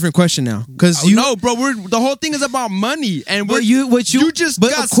that's the different question now. Because you no, bro, the whole thing is about money, and but you just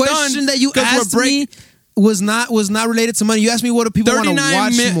but got a question stunned that you 'cause we're asked me was not related to money. You asked me what do people want to 39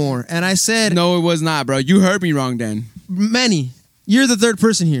 watch more, and I said No, it was not, bro. You heard me wrong then. many. You're the third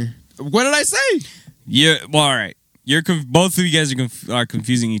person here. What did I say? Yeah. Well, all right. Both of you guys are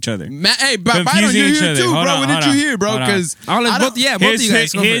confusing each other. Hey, Byron, Confusing you're each here other. too, Hold bro. on, What hold did you on. hear, bro? Hold on. Because I'll let both. Yeah, both of you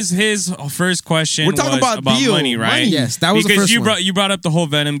guys. Go for it. His first question We're talking was about deal, money, right? money. Yes, that was the because first one. you brought up the whole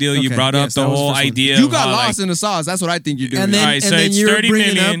Venom deal. You Okay, brought up yes, the that was the whole first one. idea. you of got how, lost in the sauce. That's what I think you're doing. And then- all right, so then it's you're 30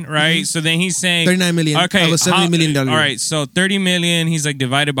 bringing million, up- right? So then he's saying 39 million Okay, of a $70 million All right, so 30 million. He's like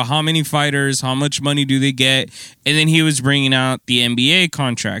divided by how many fighters, how much money do they get, and then he was bringing out the NBA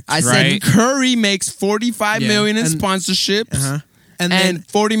contract. I right? said Curry makes 45 Yeah. million in And- sponsorships. Uh-huh. And And then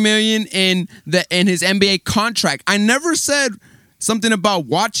 40 million in his NBA contract. I never said something about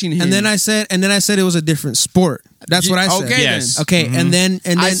watching him. and then I said it was a different sport. That's what I said. Okay, Yes. then. Okay, and then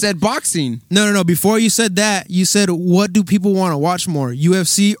I said boxing. no. Before you said that, you said what do people want to watch more,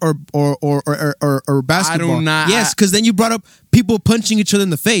 UFC or basketball? I do not- Yes, because then you brought up people punching each other in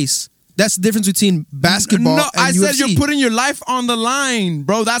the face. That's the difference between basketball No, and I UFC. said you're putting your life on the line,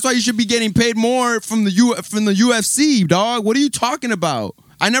 bro. That's why you should be getting paid more from the UFC, dog. What are you talking about?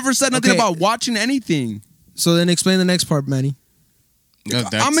 I never said nothing Okay. about watching anything. So then explain the next part, Manny.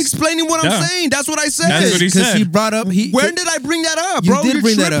 I'm explaining what I'm Yeah. saying. That's what I said. That's what he Because said. he brought up Where did I bring that up, you bro? did You're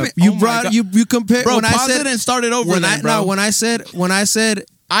bring that up. tripping. You Oh my brought God. you compared Bro, when I pause said it and start it over when then, I bro. no when I said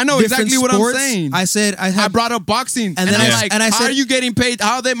I know different exactly what sports, I'm saying. I said I brought up boxing, And and then then I- like, and I how said- are you getting paid?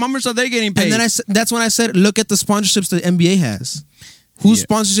 How much are they getting paid? and then that's when I said look at the sponsorships the NBA has. Who's Yeah.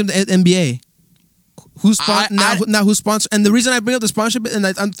 sponsorship the NBA? Who's I- now who's sponsor? And the reason I bring up the sponsorship and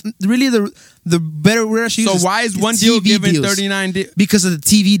I'm really the better word I should so use why is one TV deal given deals. 39? Because of the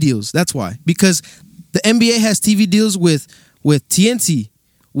TV deals. That's why. Because the NBA has TV deals with TNT,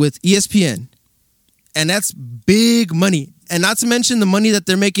 with ESPN, and that's big money. And not to mention the money that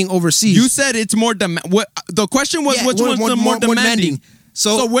they're making overseas. You said it's more what the question was? Yeah, which one's the more demanding?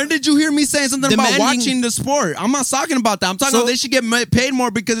 So, So when did you hear me saying something about demanding- watching the sport? I'm not talking about that. I'm talking So- about they should get paid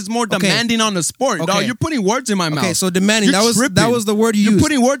more because it's more demanding on the sport. Okay. Dog, you're putting words in my mouth. okay, so demanding. You're That tripping. was the word you You're used.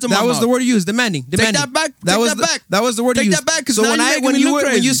 putting words in my That was mouth. the word you used. Demanding. Demanding. that back. That Take was that the, back. That was the word Take you that used. back, 'cause so now when you're I making when me you look were,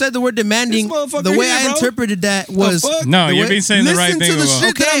 when you crazy. said the word demanding, This motherfucker the way here, I bro. interpreted that was fuck? No, the you're way- being saying the right Listen thing. to the Will. shit.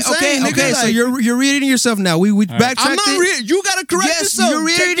 Okay, that I'm okay, saying, okay. nigga, So like- you're reiterating yourself now. We backtracked I'm not it. you gotta correct Yes, yourself. you're Take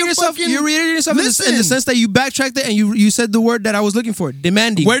reiterating your yourself. fucking- You're reiterating yourself in the Listen. sense that you backtracked it and you said the word that I was looking for.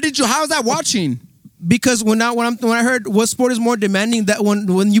 Demanding. Where did you? How's that watching? Because when I heard what sport is more demanding, that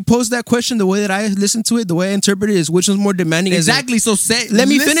when you posed that question, the way that I listened to it, the way I interpreted it is which one's more demanding. is it- Exactly. So say. Let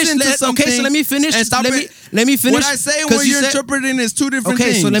me listen finish. to Okay, so something let me finish. And stop let it. me finish. What I say and 'cause what you you're said- interpreting is two different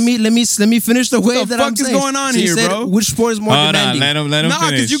Okay, things. so let me finish the way the that fuck I'm is saying. going on So you here, said bro? which sport is more Hold on, demanding? let him Nah,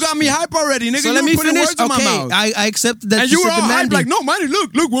 finish. because you got me hype already, nigga. So you let me were putting finish. words in my Okay, mouth. I accepted that And you you were said all hype demanding. like, no, Manny,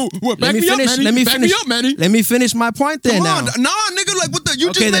 look, what? Let Back me me up, finish. Manny. Let me Back finish. me up, Manny. Let me finish my point then. Come now. on, nah, nigga, like what the? You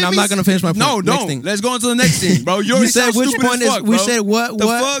Okay, just then made I'm me not gonna finish my point. No, Next don't. thing. Let's go on to the next thing, bro. You You said which point is fuck, we bro. said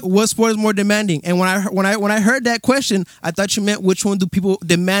what sport is more demanding, and when I heard that question, I thought you meant which one do people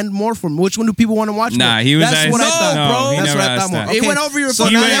demand more from? Which one do people want to watch Nah, more? he was That's asking- what I thought, no, bro. he That's never what I asked thought. More. that. It went over your So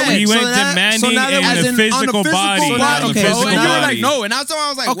fucking now head. that- he so went now that- demanding so now that in we- the on physical body. body, on the okay, physical so and you were now- like, body. no, and that's why I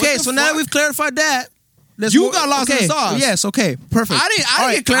was like, Okay, what the so now fuck? we've clarified that. Let's You move- got lost in the sauce. Yes, okay, perfect. I didn't All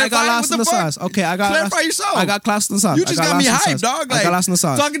right, get clarified. I got lost What in the the fuck? sauce. Okay, I got Clarify lost. yourself. I got lost in the sauce. You just I got me lost in the hyped, sauce. dog. I Like, got lost in the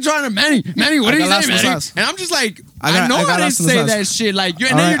sauce. Fucking trying to Manny, what I did got you lost say, in the Manny? sauce. And I'm just like, I I got know I lost didn't in the say sauce. that shit. Like, and All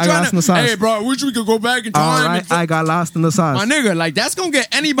then right, you're I got trying lost in the to, sauce. hey, bro, I wish we could go back in All time. right, I got lost in the sauce. My nigga, like, that's gonna get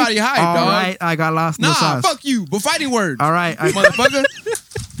anybody hyped, All dog. right, I got lost in the Nah, sauce. fuck you. But fighting words. All right, Motherfucker.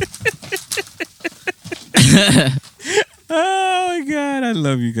 Oh my god, I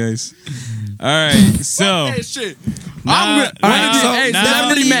love you guys. All right, so Hey, shit. Nah, I'm nah, gonna. nah, Hey, nah.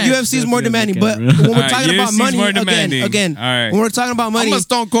 definitely man. UFC is more That's demanding, good, but okay, when bro. we're All right, talking about UFC 's money more again, demanding. again, All right. when we're talking about I'm money, a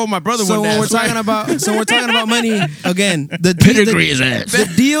Stone Cold my brother so with when that. we're talking about money again, the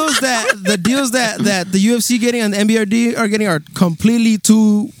deals that the UFC getting and the NBRD are getting are completely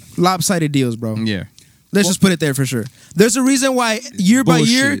two lopsided deals, bro. yeah, Let's just put it there for sure. There's a reason why year by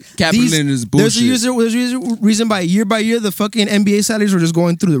year, Bullshit. Capitalism is there's a bullshit. reason by year by year the fucking NBA salaries were just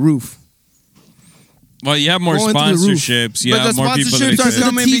going through the roof. Well, you have more Going through the roof. sponsorships. You But have the more people that sponsorships are exist.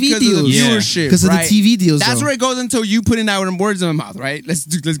 coming TV because of the deals. Yeah. viewership. Because of the right? TV deals, That's though. where it goes until you putting out words in my mouth, right? Let's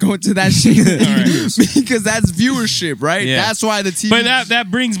go into that shit because that's viewership, right? Yeah. That's why the TV. But that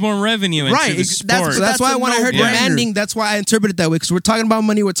brings more revenue into Right, the ex- sport. that's- So that's why a when I heard no-brainer. demanding, that's why I interpreted it that way. Because we're talking about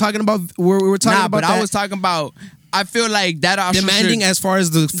money. We're talking about we're talking Nah, about but that. I was talking about. I feel like that also demanding should, as far as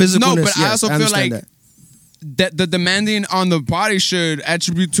the physical. No, but I also feel understand like that the demanding on the body should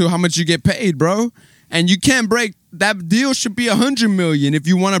attribute to how much you get paid, bro. And you can't break that deal. Should be $100 million if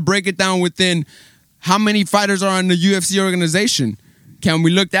you want to break it down within how many fighters are in the UFC organization. Can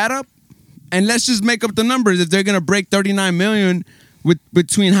we look that up? And let's just make up the numbers. If they're gonna break $39 million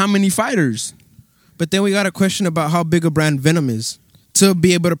between how many fighters? But then we got a question about how big a brand Venom is to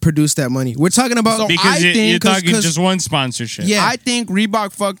be able to produce that money. We're talking about So because I you're think- talking 'cause- just one sponsorship. Yeah. I think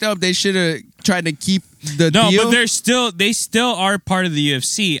Reebok fucked up. They should have tried to keep the No, deal. but they still are part of the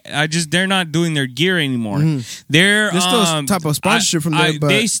UFC. They're not doing their gear anymore. They're There's still a type of sponsorship from there, but-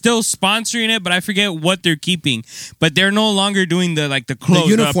 they still sponsoring it, but I forget what they're keeping. But they're no longer doing the clothes,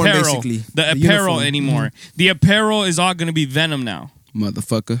 uniform, apparel, basically. the The apparel uniform. anymore. The apparel is all going to be Venom now.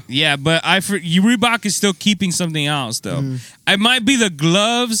 Motherfucker. Yeah, but Reebok is still keeping something else though. It might be the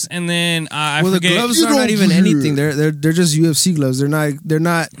gloves, and then I well, the forget. gloves You are not don't even care. anything. They're just UFC gloves. They're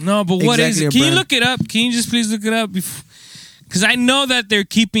not. No, but what is exactly it? a Can you brand. look it up? Can you just please look it up? Because I know that they're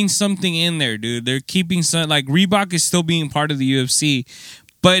keeping something in there, dude. They're keeping some Reebok is still being part of the UFC,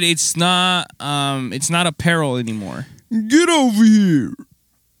 but it's not apparel anymore. Get over here.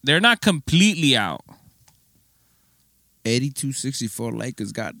 They're not completely out. 82-64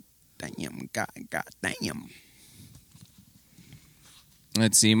 Lakers. God damn.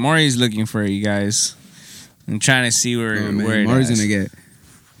 Let's see. Maury's looking for you guys. I'm trying to see where it Marty's is. gonna get.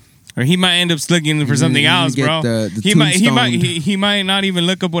 Or he might end up looking for something gonna else, get bro. the he might tombstone. he might not even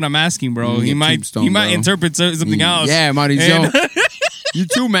look up what I'm asking, bro. gonna He get might tombstone, bro. interpret something else. Yeah, Marty's And- yo. You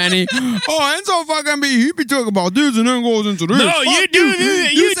too, Manny. Oh, Enzo fucking be. He be talking about this and then goes into this. No, Fuck you do that.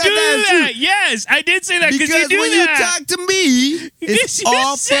 You said do that. too. Yes, I did say that Because you do when that. you talk to me, it's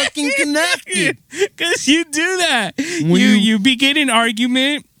all said fucking connected. Because you do that. When You begin an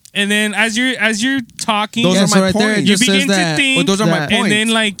argument, and then as you're talking, Those Yeah, are so my right there it points. you just begin sa's to that. think. But those are my that- and then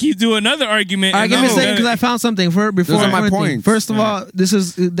points. you do another argument. All right, and give me a then- second because I found something before Those are my anything. points. First of all, this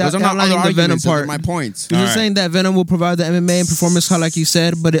is Those that are not other outlining the Venom arguments. Those are part. my points. This All is right. saying that Venom will provide the MMA and performance card, like you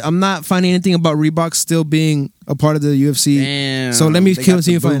said, but I'm not finding anything about Reebok still being a part of the UFC. Damn. So let me They got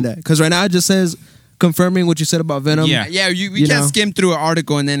continue the finding boot. that because right now it just says confirming what you said about Venom. Yeah. Yeah, we You can't know. skim through an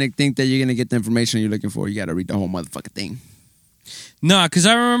article and then think that you're gonna get the information you're looking for. You gotta read the whole motherfucking thing. No, because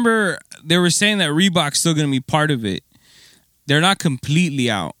I remember they were saying that Reebok's still going to be part of it. They're not completely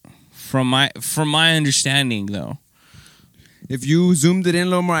out, from my understanding, though. If you zoomed it in a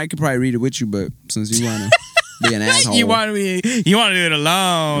little more, I could probably read it with you. But since you wanna be an asshole, You want to do it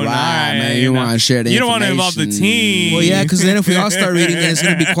alone, Right, All right, man, you wanna share the You don't want to involve the information. team. Well, yeah, because then if we all start reading it, it's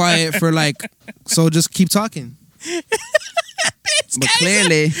gonna be quiet for so just keep talking. but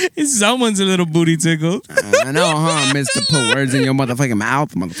clearly, Someone's a little booty tickled. I know, huh, Mister? Put words in your motherfucking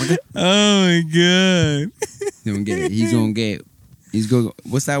mouth, motherfucker. Oh my god! He's gonna get it. He's going.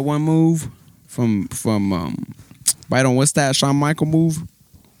 What's that one move from right on? What's that Shawn Michael move?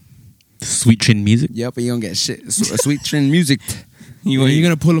 Sweet chin music. Yep, he gonna get shit. A sweet trend music. You're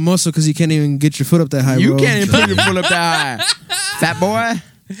gonna pull a muscle because you can't even get your foot up that high. You bro. can't even put your foot up that high, fat boy.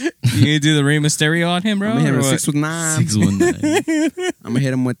 You gonna do the Rey Mysterio on him, bro? I'm gonna hit him or with what? 619. 619. I'm gonna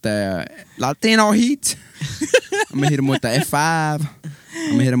hit him with the Latino heat. I'm gonna hit him with the F5.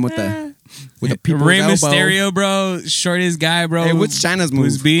 I'm gonna hit him with the people's Rey elbow. Mysterio, bro, shortest guy, bro. Hey, what's China's move?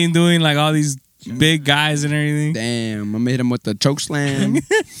 Who's doing all these big guys and everything? Damn, I'm gonna hit him with the choke slam.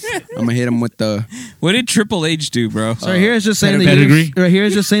 I'm gonna hit him with the. What did Triple H do, bro? So right here it's just saying the Pedigree? UFC, right here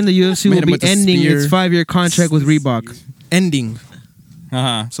it's just saying the UFC Made will him be with the ending spear. its 5-year contract with Reebok. Ending.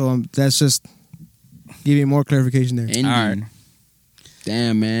 Uh-huh. So that's just giving more clarification there. Ending. All right.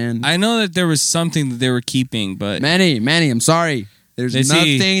 Damn, man. I know that there was something that they were keeping, but Manny, I'm sorry. There's Let's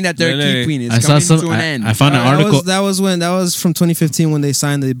see. nothing that they're Literally. keeping. It's I saw coming some. to an end. I found an article. That was from 2015 when they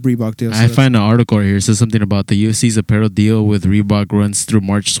signed the Reebok deal. So I find an article here. It says something about the UFC's apparel deal with Reebok runs through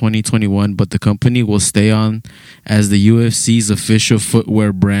March 2021, but the company will stay on as the UFC's official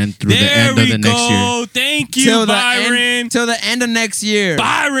footwear brand through the there end of we the next year. go. Thank you, till Byron. till the end of next year.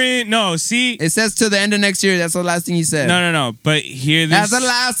 Byron, no, see, It says till the end of next year. That's the last thing he said. no. But hear this. That's the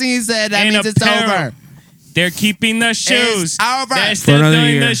last thing he said. That And means it's apparel. over. They're keeping the shoes. over. They're For still another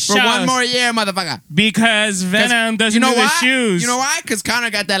doing year. the For shows. one more year, motherfucker. Because Venom doesn't you know do the why? shoes. You know why? Because Connor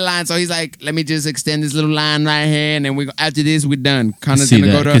got that line, so he's like, "Let me just extend this little line right here, and then after this, we're done." Connor's see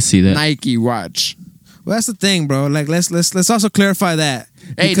gonna that. go I can see to that. Nike watch. Well, that's the thing, bro. Like, let's also clarify that.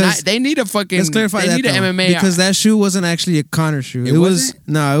 Hey, Because- they need a fucking. Let's clarify they that need though, an MMA because that shoe wasn't actually a Connor shoe. It was wasn't?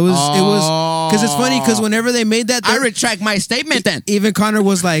 no, it was because it's funny because whenever they made that, I retract my statement then. even Connor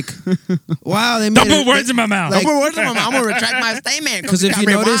was like, "Wow, they made Don't put it- words in my mouth. like- Don't put words in my mouth. I'm gonna retract my statement. Because if you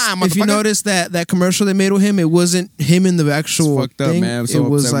motherfucker. notice that commercial they made with him, it wasn't him in the actual It's fucked up, thing. man. I'm so it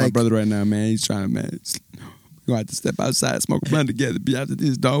was upset with my like brother right now, man. He's trying, man. We're gonna have to step outside, smoke a blunt together, be after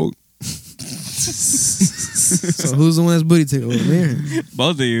this, dog. so who's the one that's booty tickle? Man,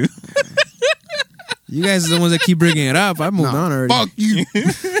 Both of you. you guys are the ones that keep bringing it up. I moved on already. Fuck you.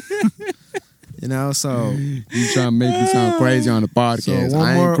 You know, so You trying to make me sound crazy on the podcast. so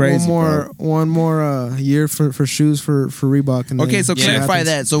I ain't crazy, bro. one more year for shoes for Reebok. And Okay, then so see what clarify happens.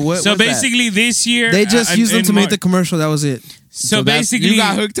 that. So what? So what's that? basically, this year They just used them in to make Mar- the commercial. That was it. So that's- basically, you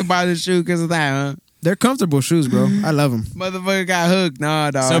got hooked to buy the shoe because of that, huh? They're comfortable shoes, bro. I love them. Motherfucker got hooked.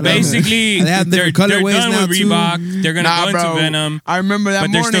 Nah, dog. So basically, They have they're different colorways done now, with too. Reebok. They're gonna Nah, go bro. into Venom, I remember that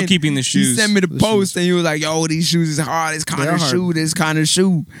but they're morning. still keeping the He shoes. sent me the The post shoes. and he was like, "Yo, these shoes is hard. It's are Connor's hard. shoe. This Connor's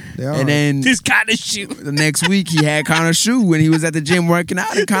shoe." They are And hard. then This kind of shoe. the next week he had Connor's shoe and he was at the gym working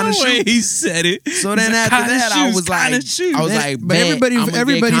out in Connor's The way shoe. he said it. So then after that, I was like, But bet, everybody I'ma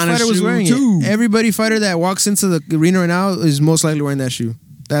get fighter Connor's was shoe wearing too. it. Everybody fighter that walks into the arena right now is most likely wearing that shoe.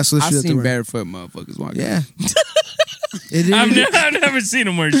 That's the I shoe that they're seen wearing. barefoot motherfuckers walking. Yeah. It I've really- never seen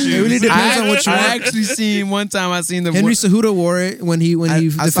him wear shoes. It really depends on what you I want. actually seen one time. I seen the Henry Cejudo wore it when he I saw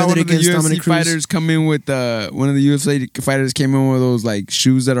defended one of the against UFC Dominic Cruz. fighters come in with one of the UFC fighters came in with those like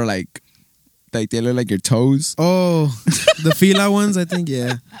shoes that are like they look like your toes. Oh, the Fila ones, I think.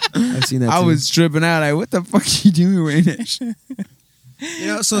 Yeah, I've seen that. I too. was tripping out like, what the fuck you doing wearing that shit? You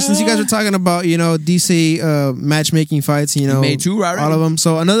know, so since you guys were talking about, DC matchmaking fights, Made two already. all of them.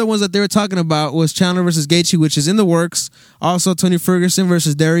 So another ones that they were talking about was Chandler versus Gaethje, which is in the works. Also, Tony Ferguson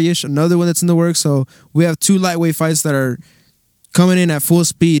versus Dariush, another one that's in the works. So we have two lightweight fights that are coming in at full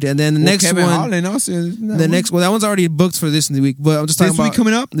speed, and then the next Kevin one, Holland also. that one's already booked for this week. But I'm just talking This about week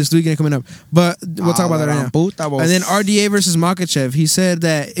coming up? This weekend coming up. But we'll talk about that right now. And then RDA versus Makachev. He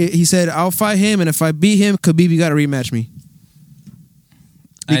said I'll fight him, and if I beat him, Khabib, you got to rematch me.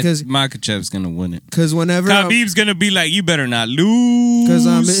 Because Makachev's gonna win it. whenever Khabib's gonna be like, you better not lose.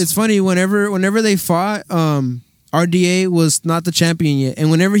 because it's funny whenever they fought, RDA was not the champion yet, and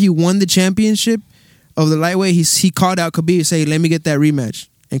whenever he won the championship of the lightweight, he called out Khabib, saying, "Let me get that rematch,"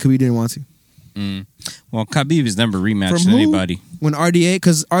 and Khabib didn't want to. Well, Khabib has never rematched From who? anybody. When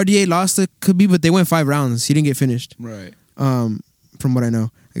because RDA lost to Khabib, but they went 5 rounds. He didn't get finished. Right. From what I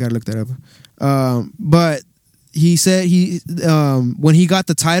know, I gotta look that up. But he said when he got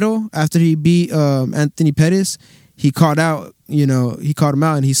the title after he beat Anthony Pettis, he called out. He called him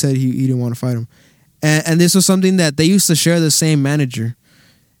out, and he said he didn't want to fight him. And this was something that they used to share the same manager.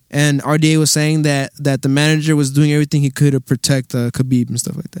 And RDA was saying that the manager was doing everything he could to protect Khabib and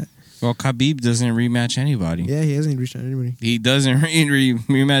stuff like that. Well, Khabib doesn't rematch anybody. Yeah, he hasn't reached out to anybody. He doesn't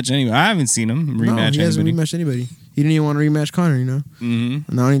rematch anybody. I haven't seen him rematch He hasn't anybody. rematched anybody. He didn't even want to rematch Conor, Mm-hmm.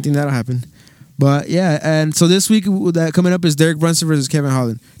 And I don't even think that'll happen. But yeah, and so this week that coming up is Derek Brunson versus Kevin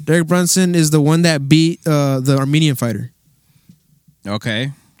Holland. Derek Brunson is the one that beat the Armenian fighter.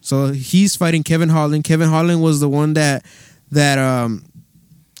 Okay. So he's fighting Kevin Holland. Kevin Holland was the one that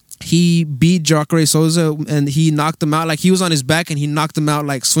he beat Jacare Souza and he knocked him out. Like he was on his back and he knocked him out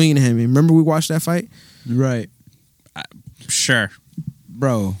like swinging at him. Remember we watched that fight? Right. Sure.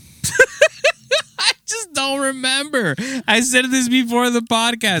 Bro. I just don't remember. I said this before the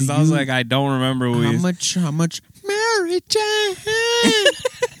podcast. I was like, I don't remember who he is. How much Mary Jane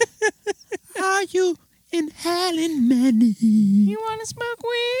are you inhaling, Manny? You want to smoke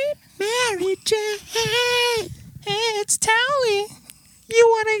weed? Mary Jane. Hey, it's Towie. You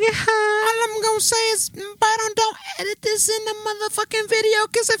wanna get high? All I'm gonna say is, don't edit this in the motherfucking video,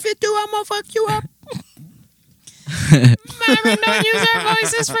 cause if you do, I'm gonna fuck you up. Myron, don't use our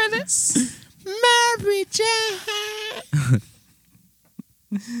voices for this. Mary Jane.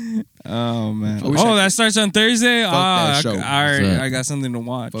 Oh, man. I wish I could- That starts on Thursday? that show. I got something to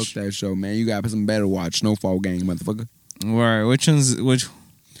watch. Fuck that show, man. You got some better watch. Snowfall Gang, motherfucker. Where? Which?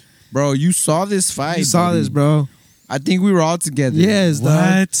 Bro, you saw this fight. You saw buddy. this, bro. I think we were all together. Yes, dog.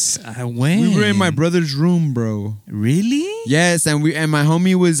 What? I went. We were in my brother's room, bro. Really? Yes, and my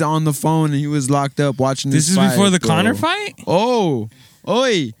homie was on the phone and he was locked up watching this This is fight, before the bro. Conor fight? Oh.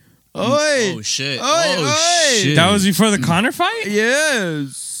 Oi. Oh shit! Oh shit! That was before the Conor fight?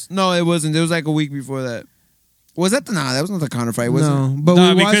 Yes. No, it wasn't. It was like a week before that. Was that that was not the Conor fight, was No, it? but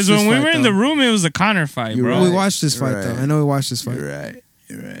No, we watched because this when we fight, were in though. the room, it was a Conor fight, You're bro. right. We watched this fight You're though. right. I know we watched this fight. You're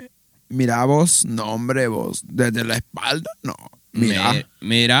right. Mira vos, no hombre vos, desde la espalda, no. Mira.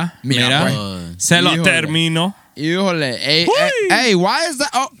 Mira. Pues. Se lo Híjole. termino. Híjole. Hey, Uy. hey, why is that?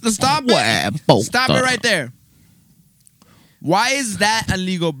 Oh, stop it. Stop it right there. Why is that a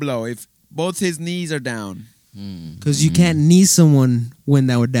legal blow if both his knees are down? Because you can't knee someone when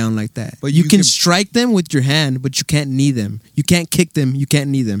they were down like that. But you you can can- strike them with your hand, but you can't knee them. You can't kick them. You can't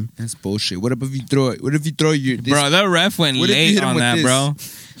knee them. That's bullshit. What if you throw it? What if you throw your this? Bro, the ref went What if you late hit him on with that, this? bro.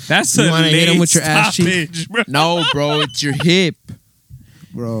 That's You a wanna hit him late with your ass cheek? stoppage, bro. No, bro, it's your hip.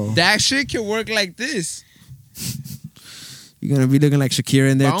 Bro, That shit can work like this. you're going to be looking like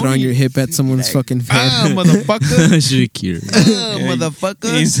Shakira in there, Bounty. throwing your hip at someone's Like, fucking Ah, head. motherfucker. Shakira.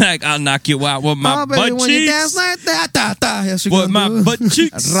 Motherfucker. He's like, I'll knock you out with my Oh, baby, butt when you dance cheeks. like that, ta, ta. That's what With you're my gonna do. butt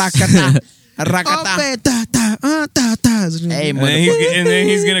cheeks. Rakata. Oh, Rakata. baby, ta, ta, ta, ta. That's what you're Hey, gonna do. And then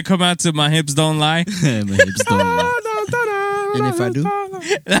he's gonna come out to My Hips Don't Lie. My hips don't lie. And if I do?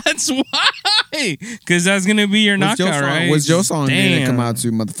 That's why. Because that's gonna be your What's your knockout, song? right? What's your song gonna Damn. come out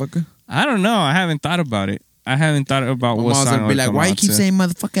to, motherfucker? I don't know. I haven't thought about it. I haven't thought about My what mom's song gonna be would like, come why you out keep to. saying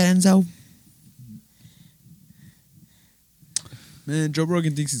motherfucker, Enzo? Man, Joe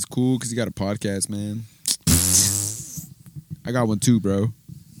Rogan thinks he's cool because he got a podcast, man. I got one too, bro.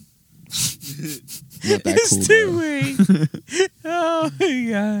 Not that It's cool, too bro. weak. Oh my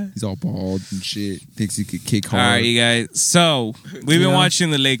god. He's all bald and shit. Thinks he could kick All hard. right, you guys. So we've been Yeah. watching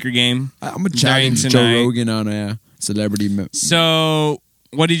the Laker game. I'm gonna challenge Dying Joe tonight. Rogan on a celebrity. So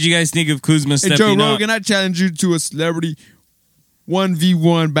what did you guys think of Kuzma Hey, stepping Joe up? Rogan, I challenge you to a celebrity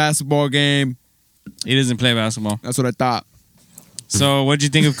 1v1 basketball game. He doesn't play basketball. That's what I thought. So what did you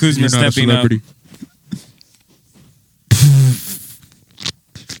think of Kuzma stepping up?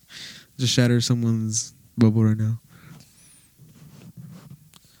 Just shatter someone's bubble right now.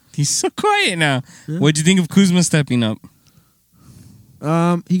 He's so quiet now. What did you think of Kuzma stepping up?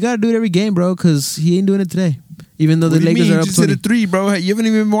 He got to do it every game, bro, because he ain't doing it today. Even though What the do you Lakers mean? are You up just hit 20. a three, bro. You haven't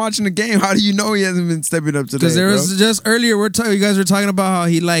even been watching the game. How do you know he hasn't been stepping up today? Because there bro? was just earlier, you guys were talking about how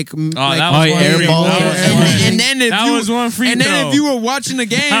he like. Oh, that was Oh, one yeah, free airball. throw. and then if That you, was one free and then throw. if you were watching the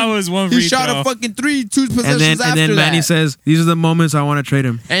game, That was one he free shot throw. a fucking 2 possessions after that. says, "These are the moments I want to trade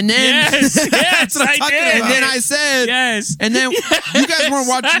him." And then Yes, yes, I did. and then I said, Yes. and then you guys weren't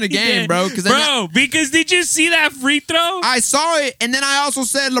watching the I game, did. bro. Because Because did you see that free throw? I saw it, and then I also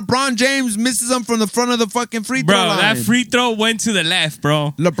said LeBron James misses them from the front of the fucking free throw Bro, line. that free throw went to the left,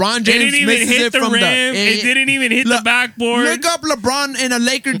 bro. LeBron It James didn't even misses hit it the from rim. the. It didn't even hit the Look- backboard. Look up LeBron in a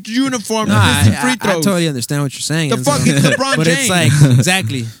Lakers uniform No, missing I free throws. totally understand what you're saying. The Enzo. fuck is LeBron but James? it's like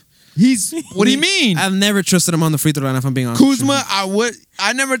exactly. He's. What do you mean? I've never trusted him on the free throw line. If I'm being honest, with you. Kuzma,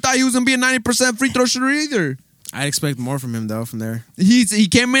 I never thought he was gonna be a 90% free throw shooter either. I'd expect more from him though. From there, He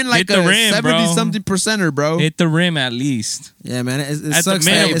came in like Hit the a rim, 70-something percenter, bro. Hit the rim at least. yeah, man, it At the sucks.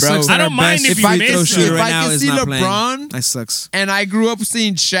 minimum, It bro. sucks that I don't our mind best if you free miss throw them. shooter If right I now can is see not playing. LeBron- That sucks. And I grew up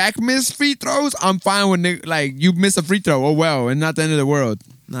seeing Shaq miss free throws. I'm fine with like you miss a free throw. Oh well, and not the end of the world.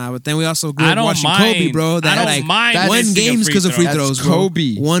 Nah, but then we also grew I up don't watching mind. Kobe, bro. That I don't like mind won missing a games free because of throw. free That's throws, bro.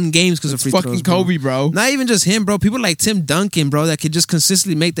 Kobe. Won games because of free Fucking throws. bro. Kobe, bro. Not even just him, bro. People like Tim Duncan, bro, that could just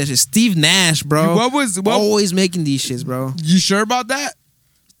consistently make that shit. Steve Nash, bro. What always making these shits, bro. You sure about that?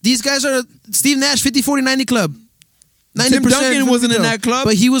 These guys are Steve Nash 50, 40, 90 club. 90% Tim Duncan free wasn't in throw. that club.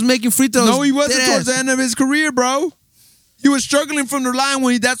 But he was making free throws. No, he wasn't Dead towards ass. the end of his career, bro. He was struggling from the line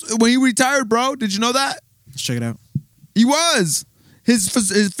when he retired, bro. Did you know that? Let's check it out. He was. His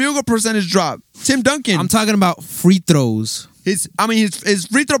field goal percentage dropped. Tim Duncan. I'm talking about free throws. His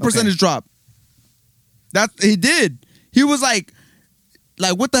free throw percentage dropped. That he did. He was like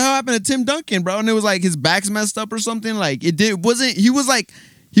what the hell happened to Tim Duncan, bro? And it was like his back's messed up or something. Like he wasn't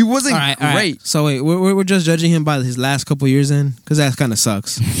All right. great, So wait, we're just judging him by his last couple years in, because that kind of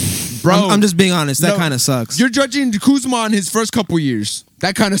sucks, bro. I'm just being honest. That No, kind of sucks. You're judging Kuzma on his first couple years.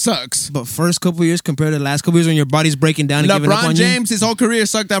 That kind of sucks. But first couple years compared to the last couple years when your body's breaking down and giving up LeBron on James, his whole career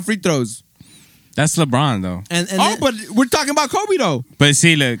sucked at free throws. That's LeBron, though. you. And Oh, then- but we're talking about Kobe though. But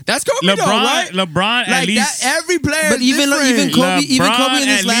see, look. That's Kobe LeBron, though, right? LeBron, at Like least. that, every player. But is even different. Kobe in his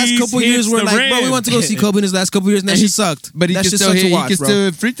LeBron last at least couple years hits were the like, bro, we rim. went to go see Kobe in his last couple years, and that And shit he- sucked. But he that can shit still sucked hit. to He watch, can bro. still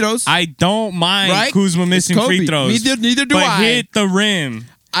hit free throws. I don't mind Right? Kuzma missing It's Kobe. free throws. Neither do but I. hit the rim.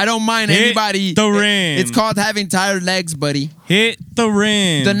 I don't mind Hit anybody. the rim. It's called having tired legs, buddy. Hit the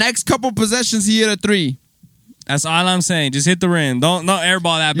rim. The next couple possessions, he hit a three. That's all I'm saying. Just hit the rim. Don't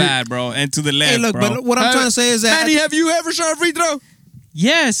airball that bad, bro. And to the left, Hey, look, bro. but what I'm trying to say is that Manny, have you ever shot a free throw?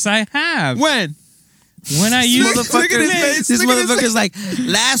 Yes, I have. When? When I used Look at his face. This motherfucker's like,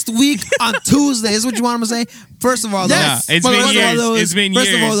 last week on Tuesday. Is what you want him to say? First of all, though. Yes. Yeah, it's been years. It's been First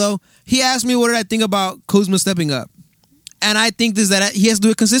of all, years. though, he asked me what did I think about Kuzma stepping up. And I think this that he has to do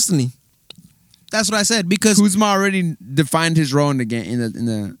it consistently. That's what I said. Because Kuzma already defined his role in the game.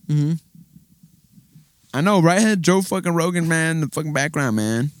 Mhm. I know, right? Had Joe fucking Rogan, man, the fucking background,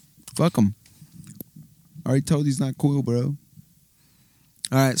 man. Fuck him. Already told he's not cool, bro.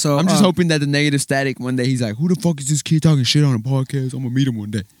 All right, so I'm just hoping that the negative static one day he's like, who the fuck is this kid talking shit on a podcast? I'm gonna meet him one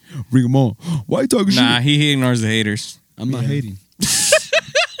day. Bring him on. Why you talking Nah, shit? he ignores the haters. I'm not hating.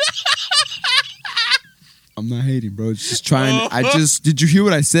 I'm not hating, bro. It's just trying. Did you hear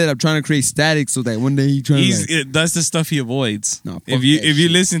what I said? I'm trying to create static so that one day he trying to like, That's the stuff he avoids. No, fuck if you that if you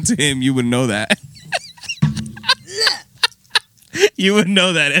shit. listen to him, you would know that. You would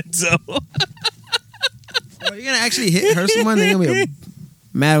know that, Enzo. Bro, you're gonna actually hurt someone. They're gonna be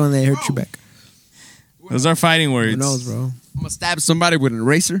mad when they hurt you back. Those are fighting words. Who knows, bro? I'm gonna stab somebody with an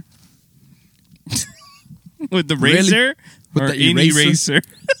eraser. With the Really? razor With or the any eraser? razor.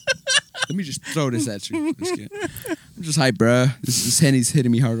 Let me just throw this at you. Just kidding. I'm just hype, bro. This Henny's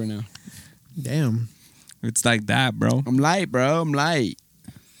hitting me hard right now. Damn. It's like that, bro. I'm light, bro. I'm light.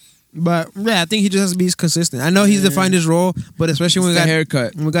 But yeah, I think he just has to be consistent. I know he's defined his role, but especially when It's we the got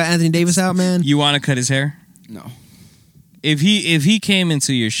haircut. when we got Anthony Davis out, man. You want to cut his hair? No, If he came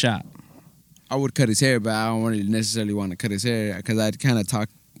into your shop, I would cut his hair, but I don't really necessarily want to cut his hair because I'd kind of talk.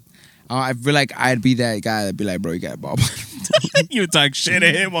 I feel like I'd be that guy that'd be like, bro, you got a ball. you would talk shit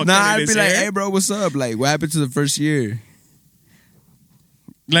at him. While Nah, cutting I'd his be like, hair? hey, bro, what's up? Like, what happened to the first year?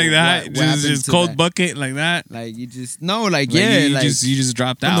 Like that, what happened just to cold that? bucket like that. Like, you just no, like, Like, yeah, you like just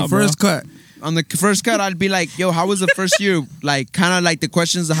dropped On out, the first cut. on the first cut, I'd be like, yo, how was the first year? Like, kind of like the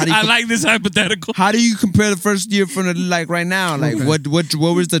questions of how do you I like this hypothetical. how do you compare the first year from the, like right now? Like, Okay.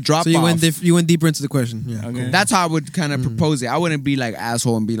 what was the drop So you off? went deeper into the question. Yeah. Okay. That's how I would kind of propose it. I wouldn't be like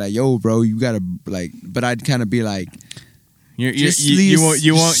asshole and be like, "Yo, bro, you gotta like," but I'd kind of be like, You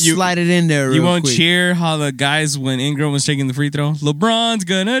won't slide it in there. You real won't quick. cheer how the guys when Ingram was taking the free throw. LeBron's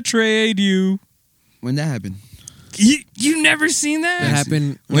gonna trade you. When that happened. You never seen that? That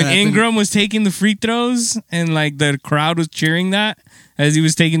happened When that happened- Ingram was taking the free throws and like the crowd was cheering that as he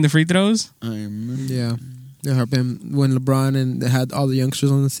was taking the free throws. I remember. Yeah. That happened when LeBron and they had all the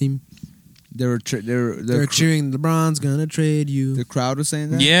youngsters on the team. They were They're cheering. LeBron's gonna trade you. The crowd was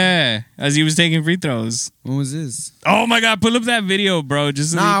saying that. Yeah, as he was taking free throws. When was this? Oh my God, pull up that video, bro.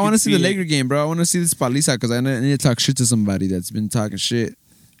 Just so Nah, we I can want to see the it. Laker game, bro. I want to see this Paliza because I need to talk shit to somebody that's been talking shit.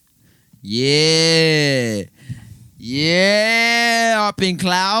 Yeah. Yeah. Up in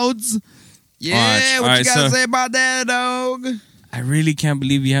clouds. Yeah. Watch. What All you right, gotta so- say about that, dog? I really can't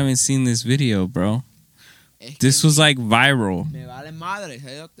believe you haven't seen this video, bro. This was like viral. Me vale madre,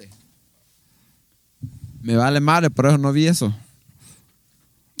 jodote. Me vale madre, por eso no vi eso.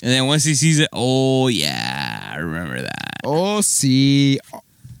 And then once he sees it, oh yeah, I remember that. Oh, sí.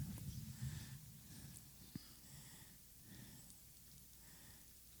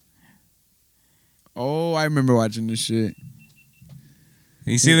 Oh, I remember watching this shit.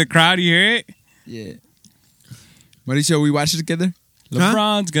 You see the crowd, you hear it? Yeah. Mauricio, we watched it together?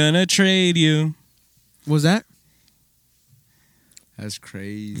 LeBron's gonna trade you. Was that? That's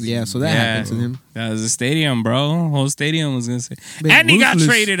crazy. Yeah. So that Yeah. happened to him. That was a stadium, bro. Whole stadium was gonna say. Big And he got ruthless.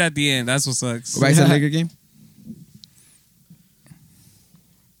 traded at the end. That's what sucks. Go back to the Laker game?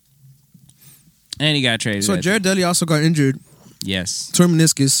 And he got traded. So at- Jared Dudley also got injured, Yes. torn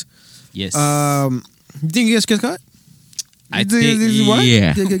meniscus. Yes. You think he gets cut? I think. What?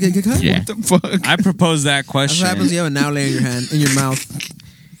 Yeah. Get cut? Yeah. What the fuck? I proposed that That's what question. happens. You have an outlet in your hand, in your mouth.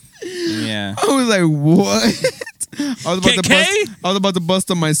 Yeah. I was like, what? I was about to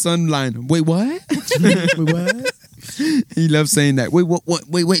bust on my son line. Wait, what? What? He loves saying that. Wait, what?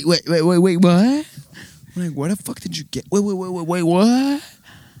 Wait, what? I'm like, where the fuck did you get? Wait, what?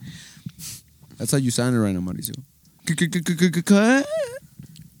 That's how you sounded right now, Mauricio. Cut?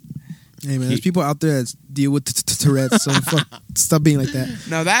 Hey man, there's people out there that deal with Tourette's, so stop being like that.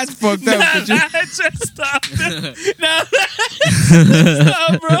 Now that's fucked up. Nah, Could you- just stop. No,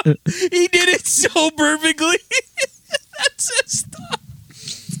 stop, bro. He did it so perfectly. Just stop.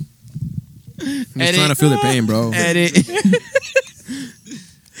 I'm just trying to feel the pain, bro. Edit.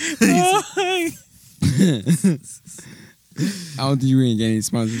 I don't think you ain't getting any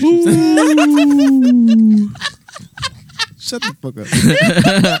sponsorships. Shut the fuck up.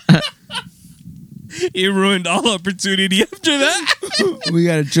 He ruined all opportunity after that. We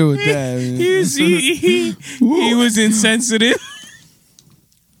gotta chill with that. Man. He was insensitive.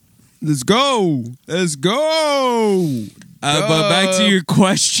 Let's go. But back to your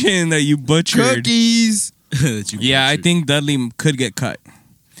question that you butchered. Cookies. Yeah, I think Dudley could get cut.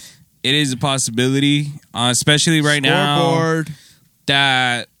 It is a possibility, especially right now Scoreboard.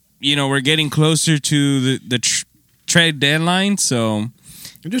 that we're getting closer to the trade deadline. So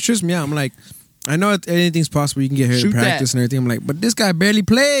It just trips me out. I'm like, I know anything's possible. You can get here to Shoot practice that. and everything. I'm like, but this guy barely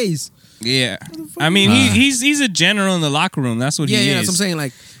plays. yeah, I mean he's a general in the locker room. That's what Yeah, he yeah. is. That's what I'm saying.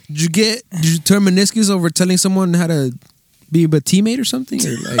 Like, did you turn meniscus over telling someone how to be a teammate or something?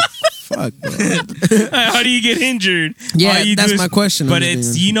 Or like, fuck, bro. How do you get injured? Yeah, All you that's do my question. But I'm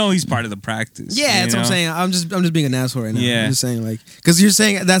it's just being- he's part of the practice. Yeah, that's what I'm know? saying. I'm just being an asshole right now. Yeah. I'm just saying, like, because you're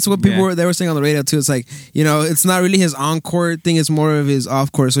saying that's what people Yeah. they were saying on the radio too. It's like, it's not really his on court thing. It's more of his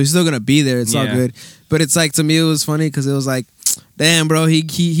off court. So he's still gonna be there. It's all Yeah. good. But it's like, to me, it was funny because it was like, damn, bro,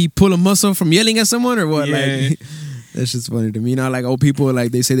 he pulled a muscle from yelling at someone or what? Yeah. Like, that's just funny to me. Like old people,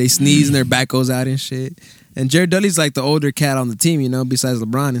 like they say they sneeze and their back goes out and shit. And Jared Dudley's like the older cat on the team, besides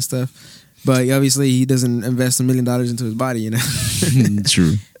LeBron and stuff. But obviously he doesn't invest $1 million into his body,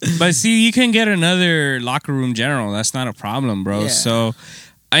 True. But see, you can get another locker room general. That's not a problem, bro. Yeah. So,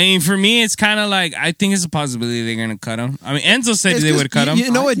 I mean, for me, it's kind of like I think it's a possibility they're gonna cut him. I mean, Enzo said they would cut him.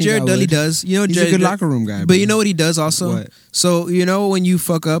 You know I what think Jared I Dudley would. does? He's a Jared good locker room guy. But bro. you know what he does also? What? So when you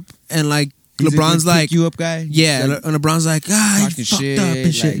fuck up and like He's a LeBron's good like, pick you up guy. yeah, Like, and LeBron's like, he talking fucked shit, up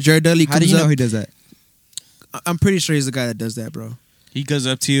and shit. like- Jared Dudley how do comes you know up. he does that? I'm pretty sure he's the guy that does that, bro. He goes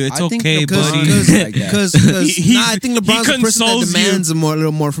up to you. It's I think okay, LeBron buddy. is like that. Because He- I think LeBron's he the person that consoles demands a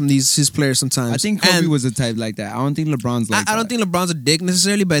little more from his players sometimes. I think Kobe And was the type like that. I don't think LeBron's like I don't that. think LeBron's a dick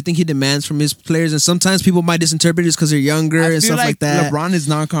necessarily, but I think he demands from his players, and sometimes people might disinterpret it just because they're younger I and feel stuff like that. LeBron is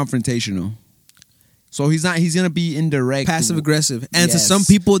non-confrontational. So he's gonna be indirect. Passive aggressive, and to Yes. some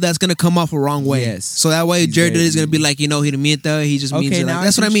people that's gonna come off a wrong way. Yes. So that way, He's Jared very- Dudley's gonna be like, he didn't mean that. He just means Okay, it. now Like, I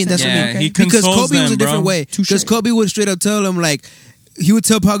that's see what I what mean. you're That's saying. what I Yeah, mean. he Because consoles Kobe was them, a different bro. way. Touche. Because Kobe would straight up tell him like, he would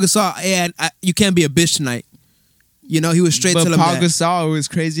tell Pau Gasol, "Hey, you can't be a bitch tonight." He would straight But tell him Pau that. Gasol, it was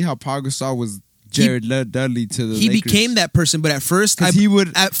crazy how Pau Gasol was Jared Dudley to the He Lakers. became that person, but at first, 'Cause he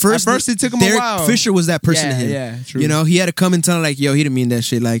would- At first, it took him a Derek while. Fisher was that person to him. Yeah, true. He had to come and tell him like, "Yo, he didn't mean that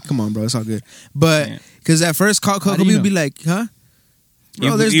shit." Like, come on, bro, it's all good. But Yeah. because at first, Kobe you would be know? like, "Huh." He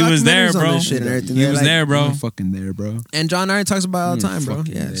there's was there, documentaries on bro. this shit and everything. He They're was like- there, bro. You were fucking there, bro. And John Iron talks about it all the You were time, bro.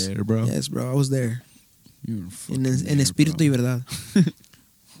 fucking Yes, there, bro. Yes, bro. I was there. You were fucking En there, espíritu y verdad. bro.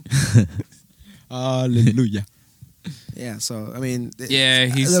 Hallelujah. Yeah. So I mean, Yeah,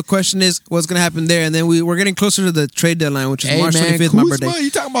 he's the question is what's gonna happen there, and then we're getting closer to the trade deadline, which is Hey March man, 25th, my Kuzma, birthday. you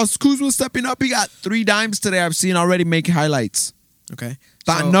talking about Kuzma stepping up? He got 3 dimes today. I've seen already make highlights. Okay.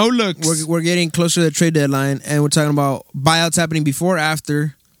 Thought So, no looks. We're getting closer to the trade deadline, and we're talking about buyouts happening before or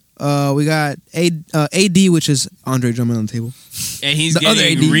after. We got AD, which is Andre Drummond on the table. and he's the other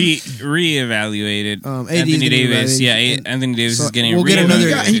getting AD. reevaluated. AD is Anthony getting Davis, evaluated. Anthony Davis So is getting we'll get another-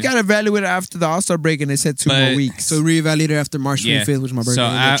 reevaluated. He got evaluated after the All-Star break, and they said 2 more But- weeks. So reevaluated after March 25th, which is my birthday. So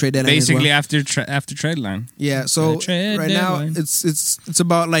the trade deadline as well. basically after trade line. Yeah, so The trade right now deadline. it's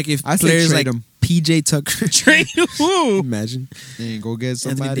about like if I say players trade like him. PJ Tucker. Trade who? Imagine Dang, go get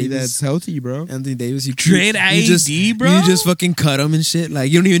somebody Davis. that's healthy, bro. Anthony Davis. You Trade you just, AD, bro? You just fucking cut him and shit.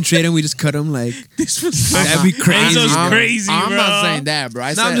 Like you don't even trade him. We just cut him. Like This was That'd be crazy. Enzo's I'm- crazy, I'm bro. not saying that, bro.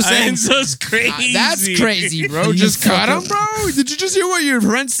 I No, I'm said, just saying- Enzo's crazy. that's crazy, bro. You Just cut him, fuck bro. Did you just hear what your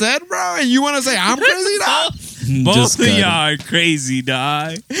friend said, bro? And you want to say I'm crazy now? Both Just of cut him. y'all are crazy,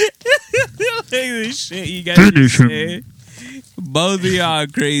 dog. Look at this shit you guys Finish him. say. Both of y'all are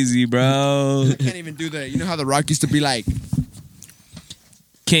crazy, bro. Can't even do that. You know how The Rock used to be like,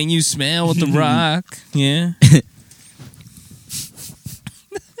 Can you smell with the rock? Yeah.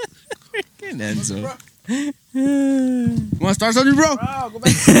 Fucking Enzo. "You want to start something, bro?"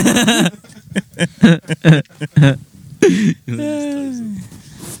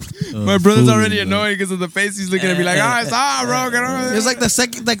 My brother's already annoyed because of the face he's looking at me like, "All right, sorry, bro. Get over it's like the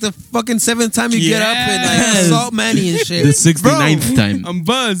second, like the fucking 7th time you get up and like Yes. assault Manny and The shit. 69th time. I'm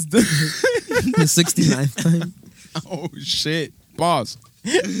buzzed." The 69th time. Oh shit! Pause.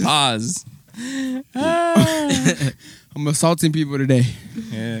 Pause. I'm assaulting people today.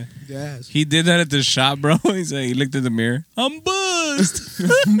 Yeah. Yes. He did that at the shop, bro. He's like, he looked in the mirror. I'm buzzed.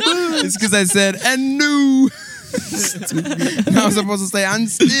 It's because I said "and new." I was supposed to say "I'm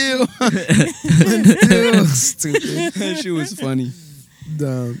still." Stupid. That shit was funny.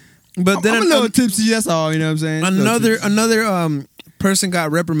 Dumb. But then I'm a little tipsy. That's all. You know what I'm saying? another person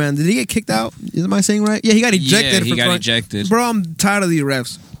got reprimanded. Did he get kicked out? Am I saying right? Yeah, he got ejected. Yeah, he for got front- ejected. Bro, I'm tired of these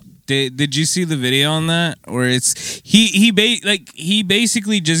refs. Did you see the video on that? Where it's he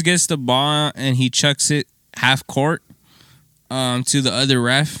basically just gets the ball and he chucks it half court to the other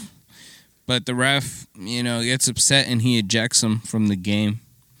ref. But the ref, gets upset and he ejects him from the game.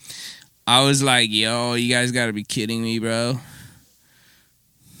 I was like, yo, you guys got to be kidding me, bro.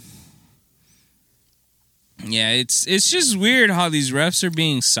 Yeah, it's just weird how these refs are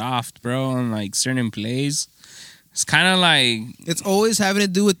being soft, bro, on like certain plays. It's kind of like It's always having to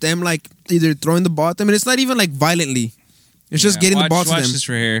do with them, like either throwing the ball at them, and it's not even like violently. It's just getting the ball to them. Watch this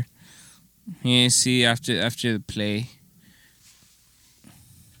right here. You see after the play.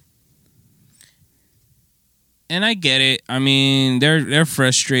 And I get it. I mean, they're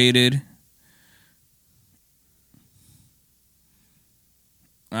frustrated.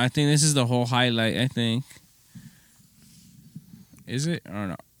 I think this is the whole highlight, I think. Is it? I don't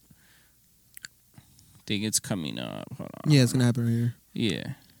know. I think it's coming up. Hold on. Yeah, it's gonna happen right here.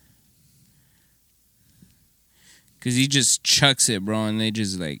 Yeah. Because he just chucks it, bro, and they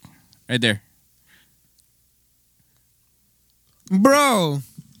just like... Right there. Bro,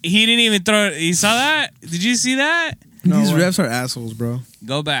 He didn't even throw it. You saw that? Did you see that? these refs are assholes, bro.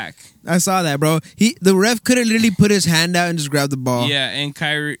 Go back. I saw that, bro. The ref could have literally put his hand out and just grabbed the ball. Yeah, and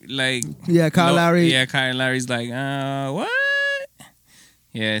Kyrie, like... Kyle Lowry. Yeah, Kyle Lowry's like, what?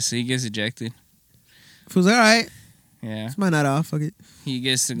 Yeah, so he gets ejected. Was all right. Yeah. It's my night off. Fuck it. He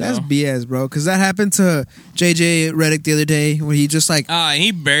gets to go. That's BS, bro. Because that happened to JJ Redick the other day where he just like...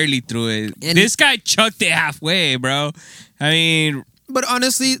 He barely threw it. And this guy chucked it halfway, bro. I mean... But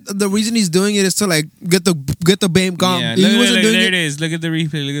honestly, the reason he's doing it is to like get the BAME gone. Yeah, He wasn't doing there it. it is. Look at the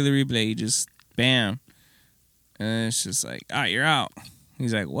replay. He just... Bam. And it's just like, you're out.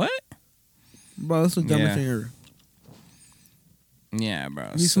 He's like, what? Bro, that's the dumbest thing ever. Yeah, bro.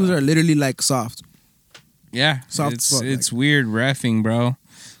 These fools are literally like soft. Yeah, Soft it's fuck, it's weird reffing, bro.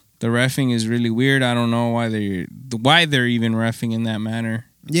 The reffing is really weird. I don't know why they're even reffing in that manner.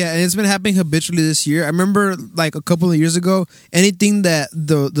 Yeah, and it's been happening habitually this year. I remember like a couple of years ago, anything that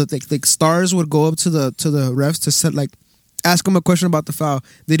the like stars would go up to the refs to set like ask them a question about the foul,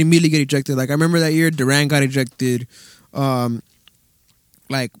 they'd immediately get ejected. Like I remember that year Durant got ejected,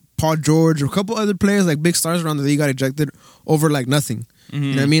 like Paul George, or a couple other players like big stars around the league got ejected over like nothing. Mm-hmm.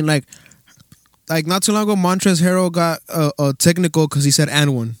 You know what I mean? Like not too long ago, Montrezl Harrell got a technical because he said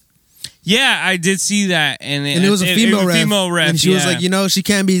 "and one." Yeah, I did see that, and it was a female ref. And she was yeah. like, she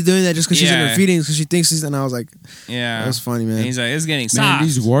can't be doing that just because she's in Yeah. her feelings because she thinks she's. And I was like, yeah, that was funny, man. And he's like, it's getting Man, soft.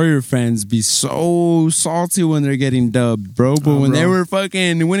 these Warrior fans be so salty when they're getting dubbed, bro. But when they were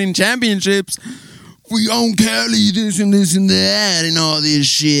fucking winning championships, we own Cali, this and that, and all this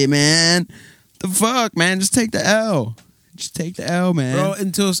shit, man. The fuck, man? Just take the L. Just take the L, man. Bro,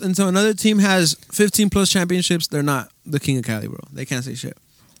 until another team has 15 plus championships, they're not the king of Cali, bro. They can't say shit.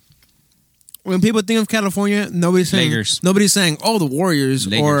 When people think of California, nobody's saying Lakers. Nobody's saying, "Oh, the Warriors,"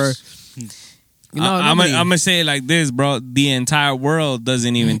 or I'm gonna say it like this, bro. The entire world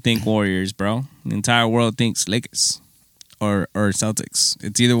doesn't even think Warriors, bro. The entire world thinks Lakers or Celtics.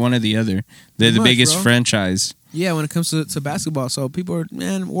 It's either one or the other. They're Pretty the much, biggest bro. franchise. Yeah, when it comes to basketball. So people are,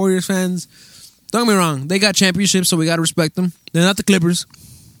 man, Warriors fans. Don't get me wrong, they got championships, so we gotta respect them. They're not the Clippers,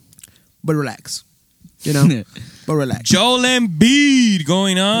 but relax, but relax. Joel Embiid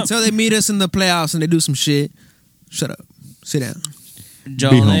going up. Until they meet us in the playoffs and they do some shit. Shut up, sit down.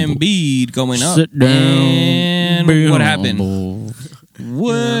 Joel humble. Embiid going up. Sit down. And be what happened? humble.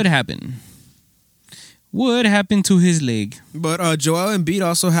 What happened? What happened to his leg? But Joel Embiid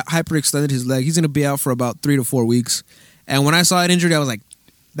also hyperextended his leg. He's going to be out for about 3 to 4 weeks. And when I saw it injured, I was like,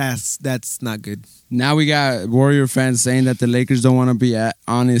 that's not good. Now we got Warrior fans saying that the Lakers don't want to be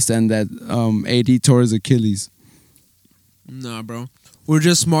honest and that AD tore his Achilles. Nah, bro. We're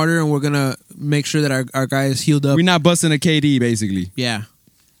just smarter and we're going to make sure that our guy is healed up. We're not busting a KD, basically. Yeah.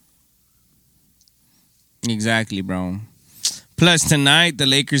 Exactly, bro. Plus, tonight, the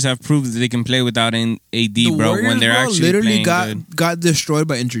Lakers have proved that they can play without AD, The bro, Warriors, when they're bro, actually literally playing good. got destroyed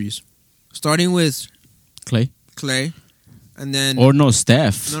by injuries. Starting with Clay Clay. And then... or no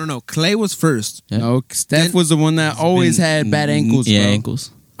Steph. No. Clay was first. Yeah. No, Steph Then- was the one that always had bad ankles, Yeah, bro.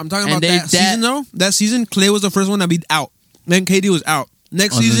 ankles. I'm talking And about that season, though. That season, Clay was the first one to be out. Then KD was out.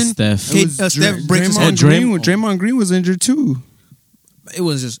 Next Oh, then season, Steph. Steph breaks his Draymond hand. Green. Draymond Green was injured too. It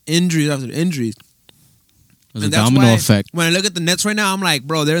was just injuries after injuries. It was a And that's domino why effect. When I look at the Nets right now, I'm like,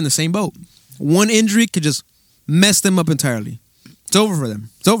 bro, they're in the same boat. One injury could just mess them up entirely. It's over for them.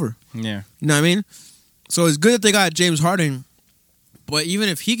 It's over. Yeah. You know what I mean? So it's good that they got James Harden, but even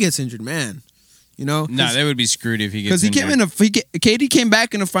if he gets injured, man, Nah, they would be screwed if he gets Because he injured. came KD came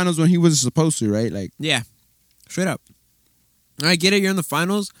back in the finals when he wasn't supposed to, right? Like, yeah, straight up. I get it, you're in the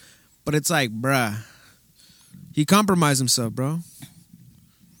finals, but it's like, bruh, he compromised himself, bro.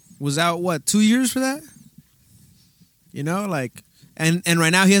 Was out 2 years for that? Like and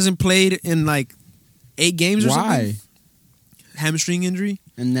right now he hasn't played in like 8 games or something. Why? Hamstring injury.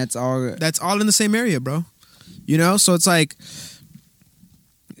 And that's all. That's all in the same area, bro. You know, so it's like,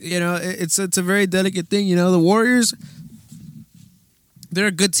 you know, it's a very delicate thing. You know, the Warriors, they're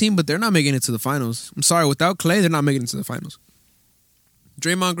a good team, but they're not making it to the finals. I'm sorry, without Clay, they're not making it to the finals.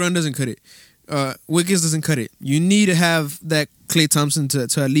 Draymond Green doesn't cut it. Wiggins doesn't cut it. You need to have that Klay Thompson to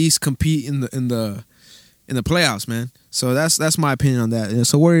at least compete in the playoffs, man. So that's my opinion on that.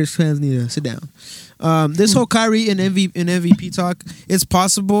 So Warriors fans need to sit down. This whole Kyrie and MVP talk, it's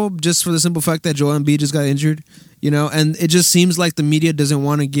possible just for the simple fact that Joel Embiid just got injured, you know, and it just seems like the media doesn't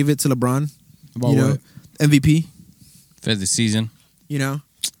want to give it to LeBron. About you know, what? MVP. For the season. You know,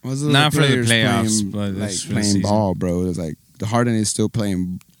 Not for the playoffs, but like it's for the playing season. ball, bro. It's like the Harden is still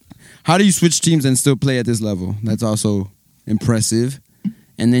playing. How do you switch teams and still play at this level? That's also impressive.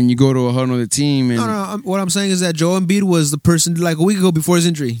 And then you go to a whole other team. And no. What I'm saying is that Joel Embiid was the person like a week ago before his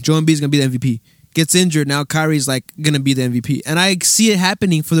injury. Joel Embiid's gonna be the MVP. Gets injured now. Kyrie's like gonna be the MVP, and I see it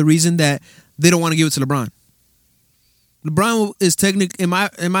happening for the reason that they don't want to give it to LeBron. LeBron is technically, in my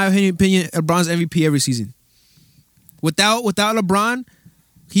opinion, LeBron's MVP every season. Without LeBron,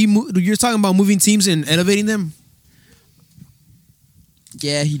 you're talking about moving teams and elevating them.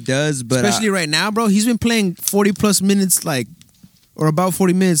 yeah, he does, but Especially right now, bro. He's been playing 40 plus minutes, or about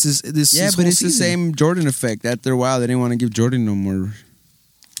 40 minutes this but whole it's the season. same Jordan effect. After a while, they didn't want to give Jordan no more.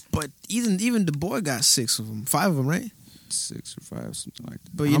 But even the boy got 5 of them, right? 6 or 5, something like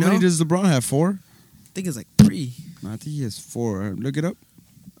that. But How many does LeBron have? 4? I think it's like 3. No, I think he has 4. Look it up.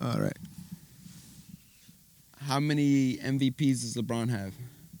 All right. How many MVPs does LeBron have?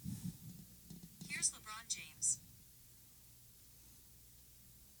 Here's LeBron James.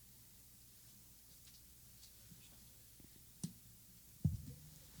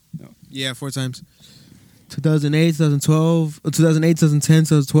 Yeah, 4 times. 2008, 2012, 2008, 2010,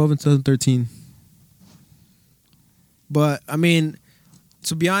 2012, and 2013. But I mean,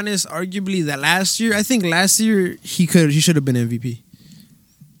 to be honest, arguably I think last year he should have been MVP. He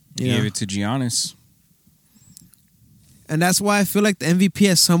You know? gave it to Giannis. And that's why I feel like the MVP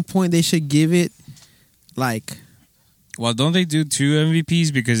at some point they should give it like Well, don't they do 2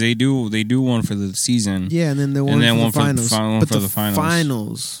 MVPs because they do one for the season? and then the one then for one the finals. one But for the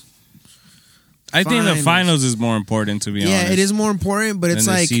finals. I think the Finals. finals is more important, to be honest. Yeah, it is more important, but than it's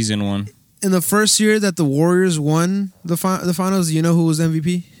the like season one. in the first year that the Warriors won the finals, you know who was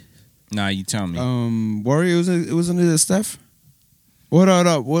MVP? Nah, you tell me. Warrior, it was under Steph? What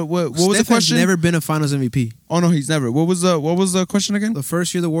up? What was the Steph question? has never been a finals MVP. Oh no, he's never. What was the question again? The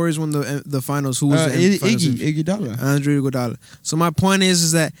first year the Warriors won the finals, who was the finals MVP? Iggy Dalla. Andre Iguodala. So my point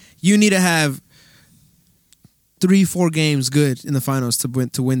is that you need to have 3-4 games good in the finals to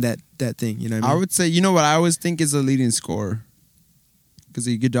win that thing. You know what I I mean? would say, you know what I always think is a leading scorer, because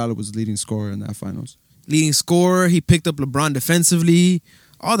Iguodala was the leading scorer in that finals. Leading scorer, he picked up LeBron defensively,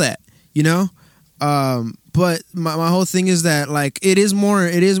 all that. You know, but my whole thing is that like it is more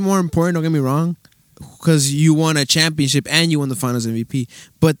important. Don't get me wrong, because you won a championship and you won the finals MVP.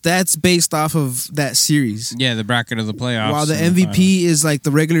 But that's based off of that series. Yeah, the bracket of the playoffs. While the and MVP finals. is like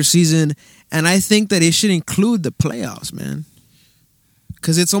the regular season, and I think that it should include the playoffs, man.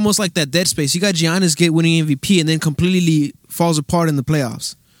 Because it's almost like that dead space. You got Giannis winning MVP and then completely falls apart in the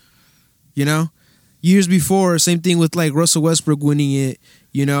playoffs. You know, years before, same thing with like Russell Westbrook winning it.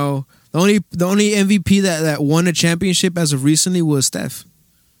 You know, the only MVP that won a championship as of recently was Steph,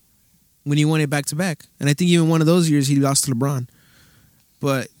 when he won it back to back. And I think even one of those years he lost to LeBron.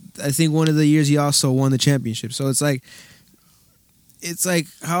 But I think one of the years he also won the championship. So it's like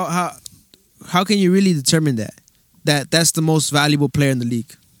how can you really determine that's the most valuable player in the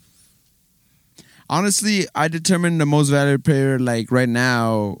league? Honestly, I determine the most valuable player like right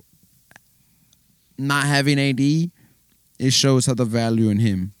now. Not having AD, it shows how the value in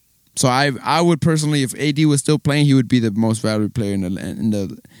him. So I would personally, if AD was still playing, he would be the most valuable player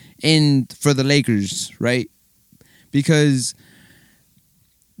for the Lakers, right? Because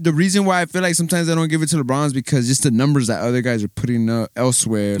the reason why I feel like sometimes I don't give it to LeBron is because just the numbers that other guys are putting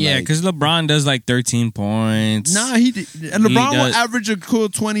elsewhere. Yeah, like, because LeBron does like 13 points. Nah, LeBron will does. average a cool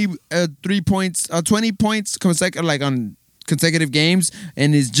 20 points on consecutive games,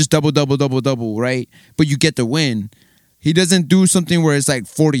 and it's just double, right? But you get the win. He doesn't do something where it's like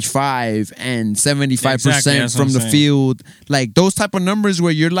 45 and 75% Exactly, that's what from I'm the saying. field. Like those type of numbers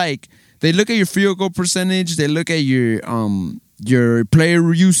where you're like, they look at your field goal percentage, they look at your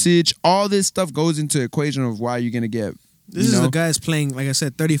player usage, all this stuff goes into the equation of why you're gonna get This is the guy that's playing, like I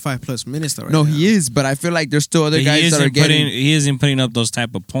said, 35 plus minutes though. No, he is, but I feel like there's still other guys that are getting. He isn't putting up those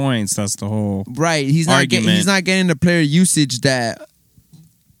type of points. That's the whole Right, he's not getting the player usage that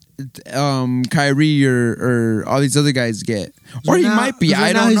Kyrie or all these other guys get, or he might be.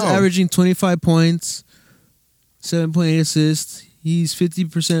 I don't know. He's averaging 25 points, 7.8 assists. He's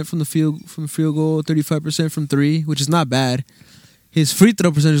 50% from the field goal, 35% from three, which is not bad. His free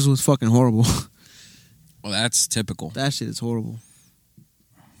throw percentage was fucking horrible. Well, that's typical. That shit is horrible.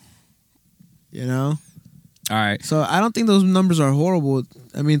 You know? All right. So I don't think those numbers are horrible.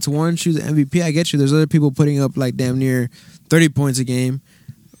 I mean, to warrant you the MVP, I get you. There's other people putting up like damn near 30 points a game.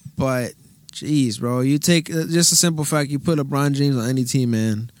 But, jeez, bro. You take just a simple fact, you put LeBron James on any team,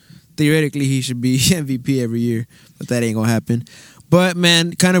 man. Theoretically, he should be MVP every year. But that ain't going to happen. But,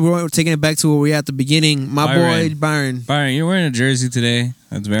 man, kind of we're taking it back to where we were at the beginning. My boy, Byron. Byron, you're wearing a jersey today.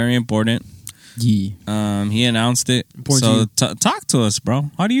 That's very important. Yeah. He announced it. So talk to us,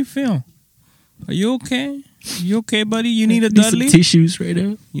 bro. How do you feel? Are you okay? You okay, buddy? You need a Dudley? Some tissues right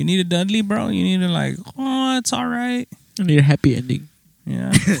now. You need a Dudley, bro? You need to it's all right. I need a happy ending.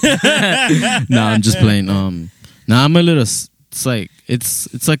 Yeah. No, I'm just playing. I'm a little. It's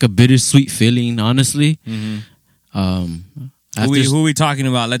like a bittersweet feeling, honestly. Mm-hmm. Who are we talking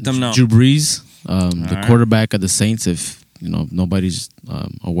about? Let them know. Drew Brees, the quarterback of the Saints. If nobody's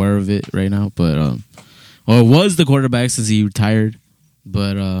aware of it right now, but it was the quarterback since he retired.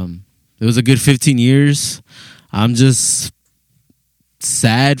 But it was a good 15 years. I'm just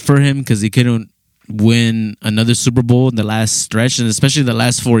sad for him because he couldn't win another Super Bowl in the last stretch, and especially the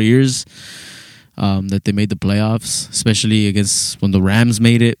last 4 years that they made the playoffs, especially against when the Rams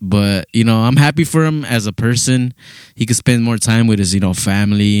made it. But I'm happy for him as a person. He could spend more time with his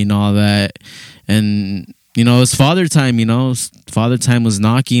family and all that, and it's father time. Father time was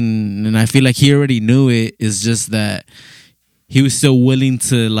knocking, and I feel like he already knew it. It's just that he was still willing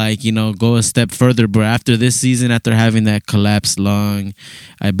to go a step further. But after this season, after having that collapsed lung,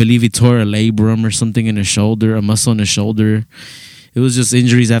 I believe he tore a labrum or something in his shoulder, a muscle in his shoulder. It was just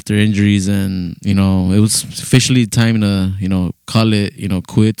injuries after injuries, and it was officially time to call it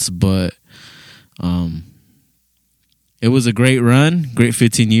quits. But it was a great run, great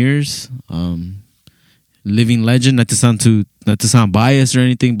 15 years. Living legend. Not to sound biased or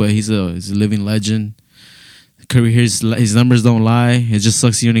anything, but he's a living legend. Career, his numbers don't lie. It just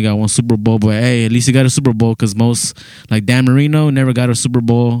sucks he only got one Super Bowl, but hey, at least he got a Super Bowl, because most, like Dan Marino, never got a Super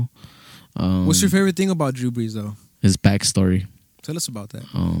Bowl. What's your favorite thing about Drew Brees, though? His backstory. Tell us about that.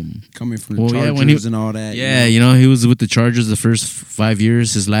 Coming from the Chargers and all that. Yeah, he was with the Chargers the first 5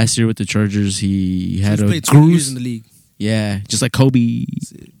 years. His last year with the Chargers, he had played 2 years in the league. Yeah, just like Kobe.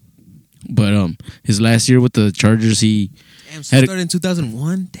 But his last year with the Chargers, he started in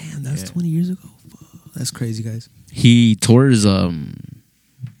 2001. Damn, that was 20 years ago. That's crazy, guys. He tore his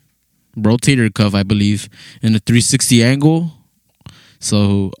rotator cuff, I believe, in a 360 angle.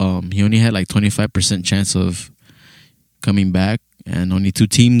 So he only had like 25% chance of coming back, and only 2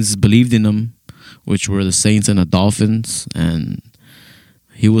 teams believed in him, which were the Saints and the Dolphins. And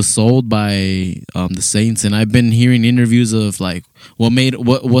he was sold by the Saints, and I've been hearing interviews of like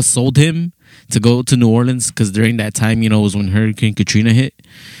what sold him to go to New Orleans, because during that time, was when Hurricane Katrina hit.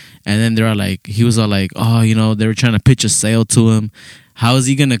 And then he was all like, they were trying to pitch a sale to him. How is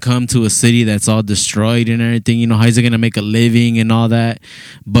he going to come to a city that's all destroyed and everything? How is he going to make a living and all that?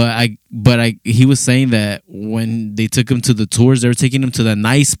 But he was saying that when they took him to the tours, they were taking him to the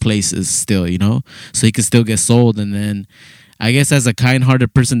nice places still, so he could still get sold. And then I guess as a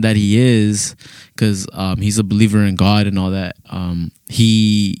kind-hearted person that he is, because he's a believer in God and all that,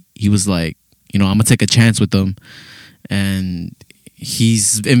 he was like, I'm going to take a chance with them. And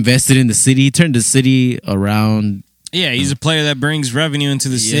he's invested in the city. He turned the city around. Yeah, he's a player that brings revenue into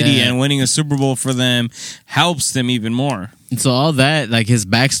the city, and winning a Super Bowl for them helps them even more. And so all that, like his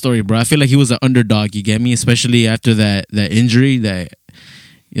backstory, bro, I feel like he was an underdog, you get me? Especially after that injury, that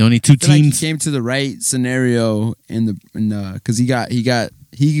only 2 teams. Like he came to the right scenario because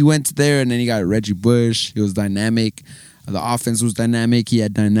he went there, and then he got Reggie Bush. He was dynamic. The offense was dynamic. He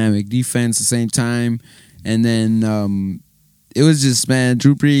had dynamic defense at the same time. And then it was just, man,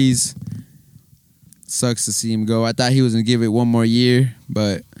 Drew Brees, sucks to see him go. I thought he was going to give it one more year,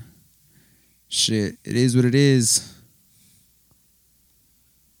 but shit, it is what it is.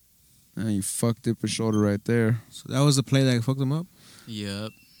 You fucked up his shoulder right there. So that was the play that fucked him up?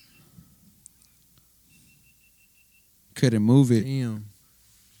 Yep. Couldn't move it. Damn.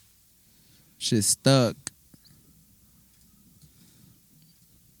 Shit stuck.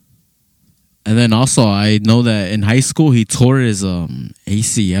 And then also, I know that in high school he tore his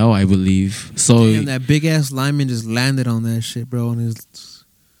ACL, I believe. So Damn, that big ass lineman just landed on that shit, bro. And it's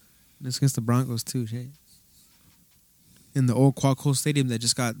against the Broncos too, shit. In the old Qualcomm Stadium that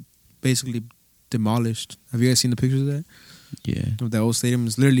just got basically demolished. Have you guys seen the pictures of that? yeah, Of that old stadium,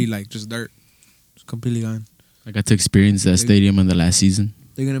 it's literally like just dirt. It's completely gone. I got to experience that stadium in the last season.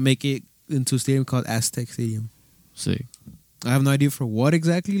 They're gonna make it into a stadium called Aztec Stadium. Sick. I have no idea for what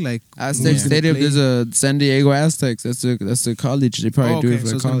exactly. Like Aztec who's gonna Stadium. play. There's a San Diego Aztecs. That's the college. They probably do it for so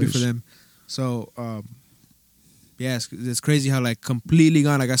the it's gonna be college. for them. So, yeah, it's crazy how like completely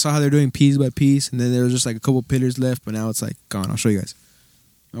gone. Like I saw how they're doing piece by piece, and then there was just like a couple pillars left, but now it's like gone. I'll show you guys.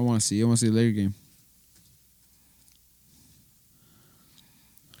 I want to see the Laker game.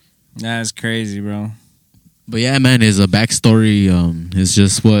 That's crazy, bro. But yeah, man, his backstory is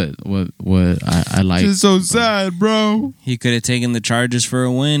just what I like. It's so sad, bro. He could have taken the Chargers for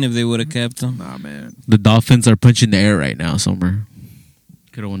a win if they would have kept him. Nah, man. The Dolphins are punching the air right now somewhere.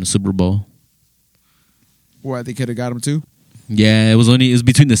 Could have won the Super Bowl. What, they could have got him too? Yeah, it was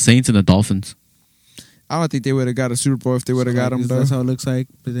between the Saints and the Dolphins. I don't think they would have got a Super Bowl if they would have got him, though. That's how it looks like.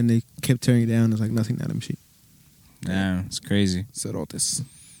 But then they kept tearing it down. It's like nothing, not them shit. Yeah, it's crazy. Cerotes.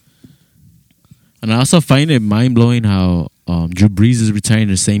 And I also find it mind blowing how Drew Brees is retiring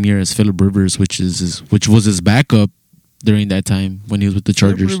the same year as Phillip Rivers, which was his backup during that time when he was with the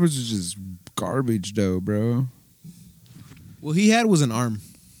Chargers. Rivers is just garbage, though, bro. Well, he was an arm.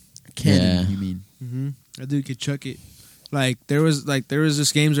 Cannon, Yeah. you mean? Mm-hmm. That dude could chuck it. Like there was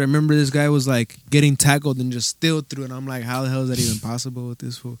just games. I remember this guy was like getting tackled and just still threw it. I'm like, how the hell is that even possible with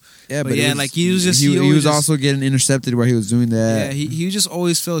this fool? Yeah, But yeah, like, he was just- he he was always just- also getting intercepted while he was doing Yeah, that. he just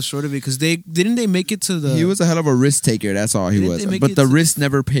always fell short of it because they make it to the. He was a hell of a risk taker. That's all he Didn't was. they make But it the to- risk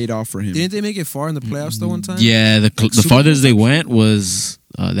never paid off for him. Didn't they make it far in the playoffs though one time? Yeah, the Super farthest Bowl they type went was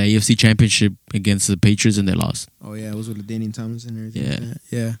the AFC Championship against the Patriots, and they lost. Oh yeah, it was with the Daniel Thomas and everything. Yeah. like that.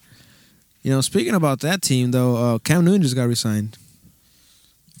 Yeah. You know, speaking about that team though, Cam Newton just got resigned.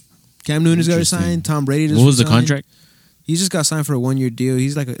 Cam Newton just got Interesting. resigned. Tom Brady just What was the resigned. contract? He just got signed for a 1-year deal.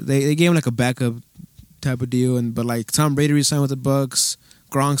 He's like they gave him like a backup type of deal, but like Tom Brady resigned with the Bucks,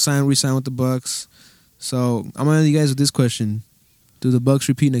 Gronk resigned with the Bucks. So I'm gonna leave you guys with this question: do the Bucks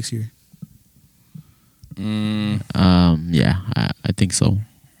repeat next year? Yeah, I think so.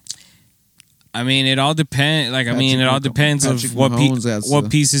 I mean, it all depends. Like, Patrick it all depends of Patrick what Mahomes has what to-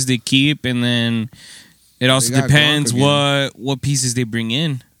 pieces they keep, and then it also got depends Gronk what pieces they bring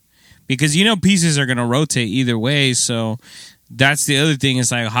in, because pieces are gonna rotate either way. So that's the other thing.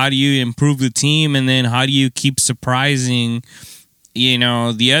 It's like, how do you improve the team, and then how do you keep surprising,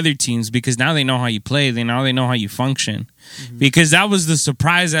 the other teams, because now they know how you play. They know how you function. Because that was the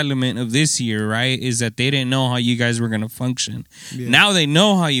surprise element of this year, right? Is that they didn't know how you guys were going to function. Yeah. Now they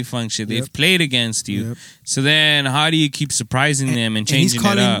know how you function. They've Yep. played against you. Yep. So then how do you keep surprising them and changing he's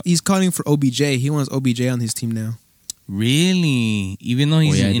calling, it up? He's calling for OBJ. He wants OBJ on his team now. Really? Even though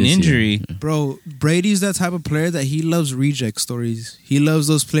he's Oh, yeah, in this year. injury? Yeah. Bro, Brady's that type of player that he loves reject stories. He loves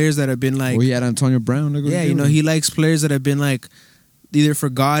those players that have been like, Well, he had Antonio Brown. Look what yeah, he did. he likes players that have been like either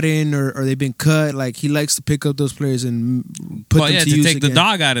forgotten or they've been cut. Like he likes to pick up those players and put Well, them yeah, to to use take the again.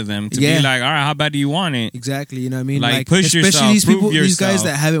 dog out of them. To Yeah. be like, all right, how bad do you want it? Exactly, you know what I mean? Like, push especially yourself, these prove people, these guys yourself.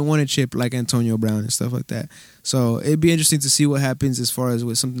 that haven't won a chip like Antonio Brown and stuff like that. So it'd be interesting to see what happens as far as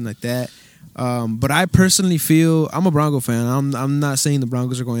with something like that. But I personally feel I'm a Bronco fan. I'm not saying the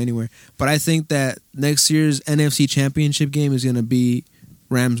Broncos are going anywhere, but I think that next year's NFC Championship game is going to be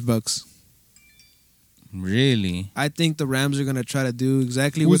Rams Bucks. Really? I think the Rams are going to try to do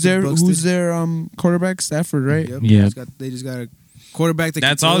exactly Who's what the their Bucks Who's did. their quarterback? Stafford, right? Yep. Yeah. They just got a quarterback that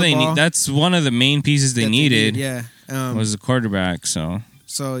That's can all throw they the ball need. That's one of the main pieces they that needed. Yeah. Was the quarterback. So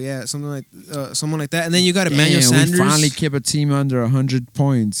So yeah, someone like that, and then you got Emmanuel Damn, Sanders. We finally kept a team under 100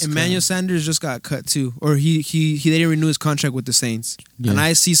 points. Emmanuel Sanders just got cut too, or he didn't renew his contract with the Saints. Yeah. And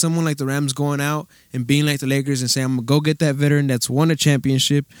I see someone like the Rams going out and being like the Lakers and saying, "I'm gonna go get that veteran that's won a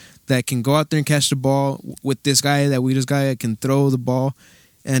championship, that can go out there and catch the ball with this guy that can throw the ball."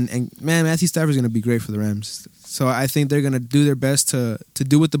 And man, Matthew Stafford's gonna be great for the Rams. So I think they're gonna do their best to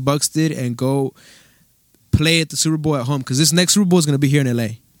do what the Bucks did and go play at the Super Bowl at home, because this next Super Bowl is gonna be here in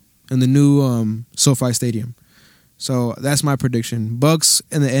LA, in the new SoFi Stadium. So that's my prediction. Bucks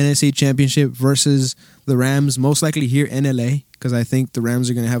in the NFC Championship versus the Rams, most likely here in LA, because I think the Rams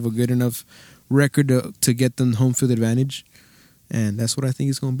are going to have a good enough record to get them home field advantage. And that's what I think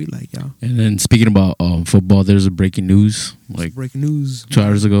it's going to be like, y'all. And then speaking about football, there's a breaking news like Breaking news. 2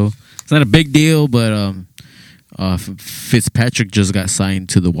 hours ago. It's not a big deal, but Fitzpatrick just got signed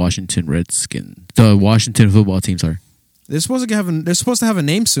to the Washington Redskins. The Washington football team, sorry. They're supposed to have a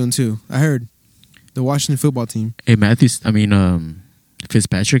name soon too. I heard the Washington football team. Hey,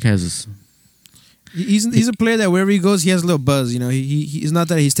 Fitzpatrick has. He's a player that wherever he goes, he has a little buzz. You know, he's not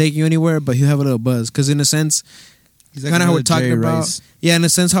that he's taking you anywhere, but he'll have a little buzz. Because in a sense, He's like kind of how we're another talking Jerry about. Rice. Yeah, in a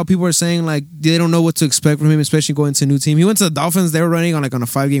sense, how people are saying like they don't know what to expect from him, especially going to a new team. He went to the Dolphins. They were running on a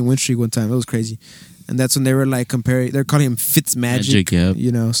 5-game win streak one time. It was crazy, and that's when they were like comparing. They're calling him Fitzmagic. Magic, yep.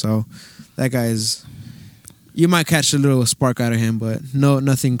 You know, so that guy is. You might catch a little spark out of him, but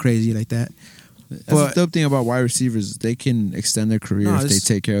nothing crazy like that. That's But- the dope thing about wide receivers. They can extend their career No, if this-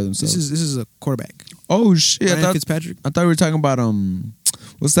 they take care of themselves. This is a quarterback. Oh shit! Ryan Fitzpatrick. I thought we were talking about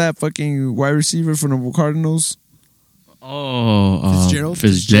what's that fucking wide receiver from the Cardinals? Fitzgerald?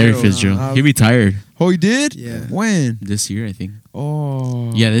 Fitzgerald. He retired Oh, he did? Yeah. When? this year, I think.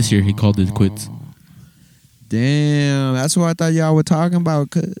 Oh. Yeah, this year he called it quits. Damn, that's what I thought y'all were talking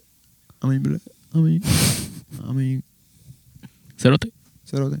about. I mean, Cerote?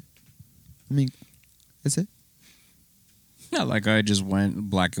 I mean, that's it. Not like I just went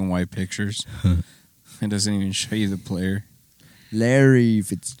black and white pictures. It doesn't even show you the player. Larry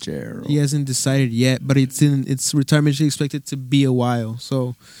Fitzgerald. He hasn't decided yet, but its retirement is expected to be a while.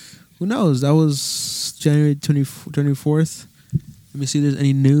 So who knows? That was January 24th. Let me see if there's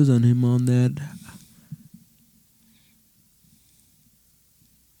any news on him on that.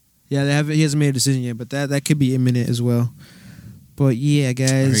 Yeah, he hasn't made a decision yet, but that could be imminent as well. But yeah, guys.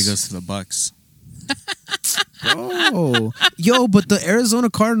 There he goes to the Bucks. Oh, yo! But the Arizona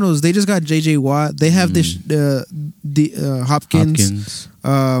Cardinals, they just got J.J. Watt. They have Hopkins.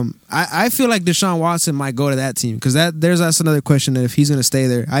 I feel like Deshaun Watson might go to that team because that's another question that if he's going to stay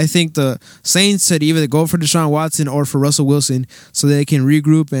there. I think the Saints should either go for Deshaun Watson or for Russell Wilson so they can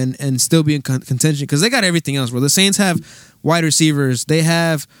regroup and still be in contention because they got everything else, bro. The Saints have wide receivers. They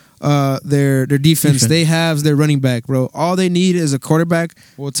have their defense. They have their running back, bro. All they need is a quarterback.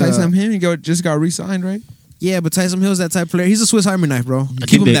 Well, Tyson Hill just got re-signed, right? Yeah, but Tyson Hill's that type of player. He's a Swiss Army knife, bro. think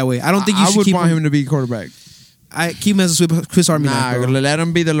Keep him they- that way. I don't think you I should would keep want him. him to be quarterback. I keep him as a Swiss Army knife, Nah, bro. let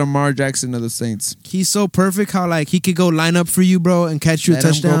him be the Lamar Jackson of the Saints. He's so perfect how like he could go line up for you, bro, and catch you a Let him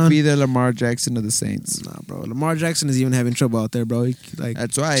go touchdown. be the Lamar Jackson of the Saints. Nah, bro. Lamar Jackson is even having trouble out there, bro.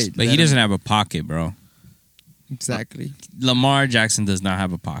 That's right. But he doesn't have a pocket, bro. Exactly. Lamar Jackson does not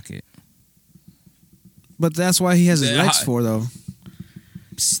have a pocket. But that's why he has his Yeah, legs for though.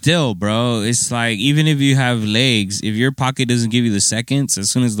 Still, bro, it's like even if you have legs, if your pocket doesn't give you the seconds, as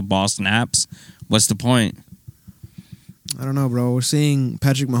soon as the ball snaps, what's the point? I don't know, bro. We're seeing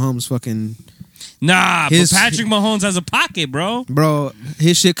Patrick Mahomes fucking Nah, His- but Patrick Mahomes has a pocket, bro. bro.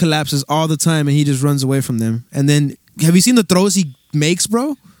 His shit collapses all the time, and he just runs away from them. And then, have you seen the throws he makes,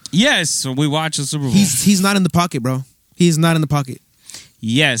 bro? Yes, so we watch the Super Bowl. He's not in the pocket, bro. He's not in the pocket.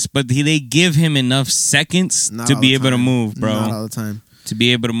 Yes, but they give him enough seconds Not to all be the able to time. move, bro. Not all the time. To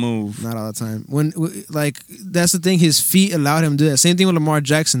be able to move. Not all the time. Like that's the thing. His feet allowed him to do that. Same thing with Lamar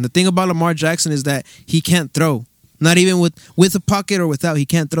Jackson. The thing about Lamar Jackson is that he can't throw. Not even with a pocket or without. He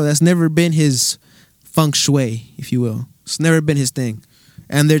can't throw. That's never been his feng shui, if you will. It's never been his thing.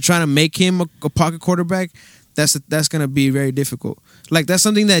 And they're trying to make him a pocket quarterback. That's going to be very difficult. Like that's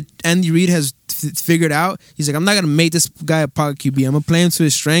something that Andy Reid has figured out. He's like, I'm not going to make this guy a pocket QB. I'm going to play him to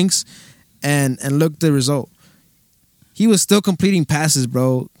his strengths and look the result. He was still completing passes,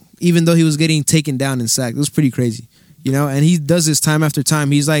 bro, even though he was getting taken down and sacked. It was pretty crazy, you know? And he does this time after time.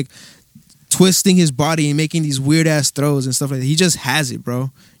 He's like twisting his body and making these weird-ass throws and stuff like that. He just has it,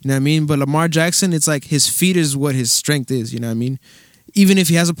 bro. You know what I mean? But Lamar Jackson, it's like his feet is what his strength is, you know what I mean? Even if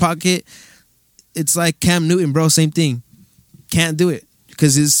he has a pocket, it's like Cam Newton, bro, same thing. Can't do it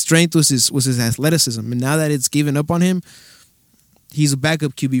because his strength was his athleticism. And now that it's given up on him, he's a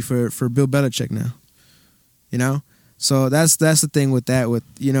backup QB for Bill Belichick now, you know? So that's the thing with that. With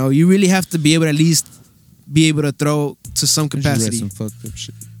you really have to be able to at least be able to throw to some I just read capacity. some fucked up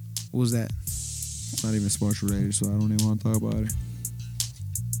shit. What was that? It's not even sports related, so I don't even want to talk about it.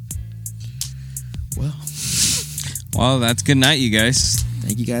 Well, that's good night, you guys.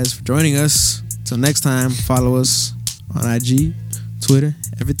 Thank you guys for joining us. Till next time, follow us on IG, Twitter,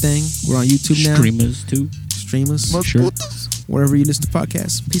 everything. We're on YouTube now. Streamers too. Stream us Sure. wherever you listen to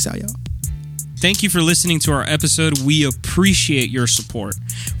podcasts. Peace out, y'all. Thank you for listening to our episode. We appreciate your support.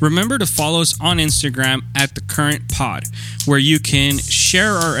 Remember to follow us on Instagram at The Current Pod, where you can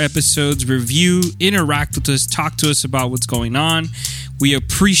share our episodes, review, interact with us, talk to us about what's going on. We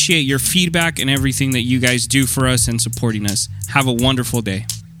appreciate your feedback and everything that you guys do for us and supporting us. Have a wonderful day.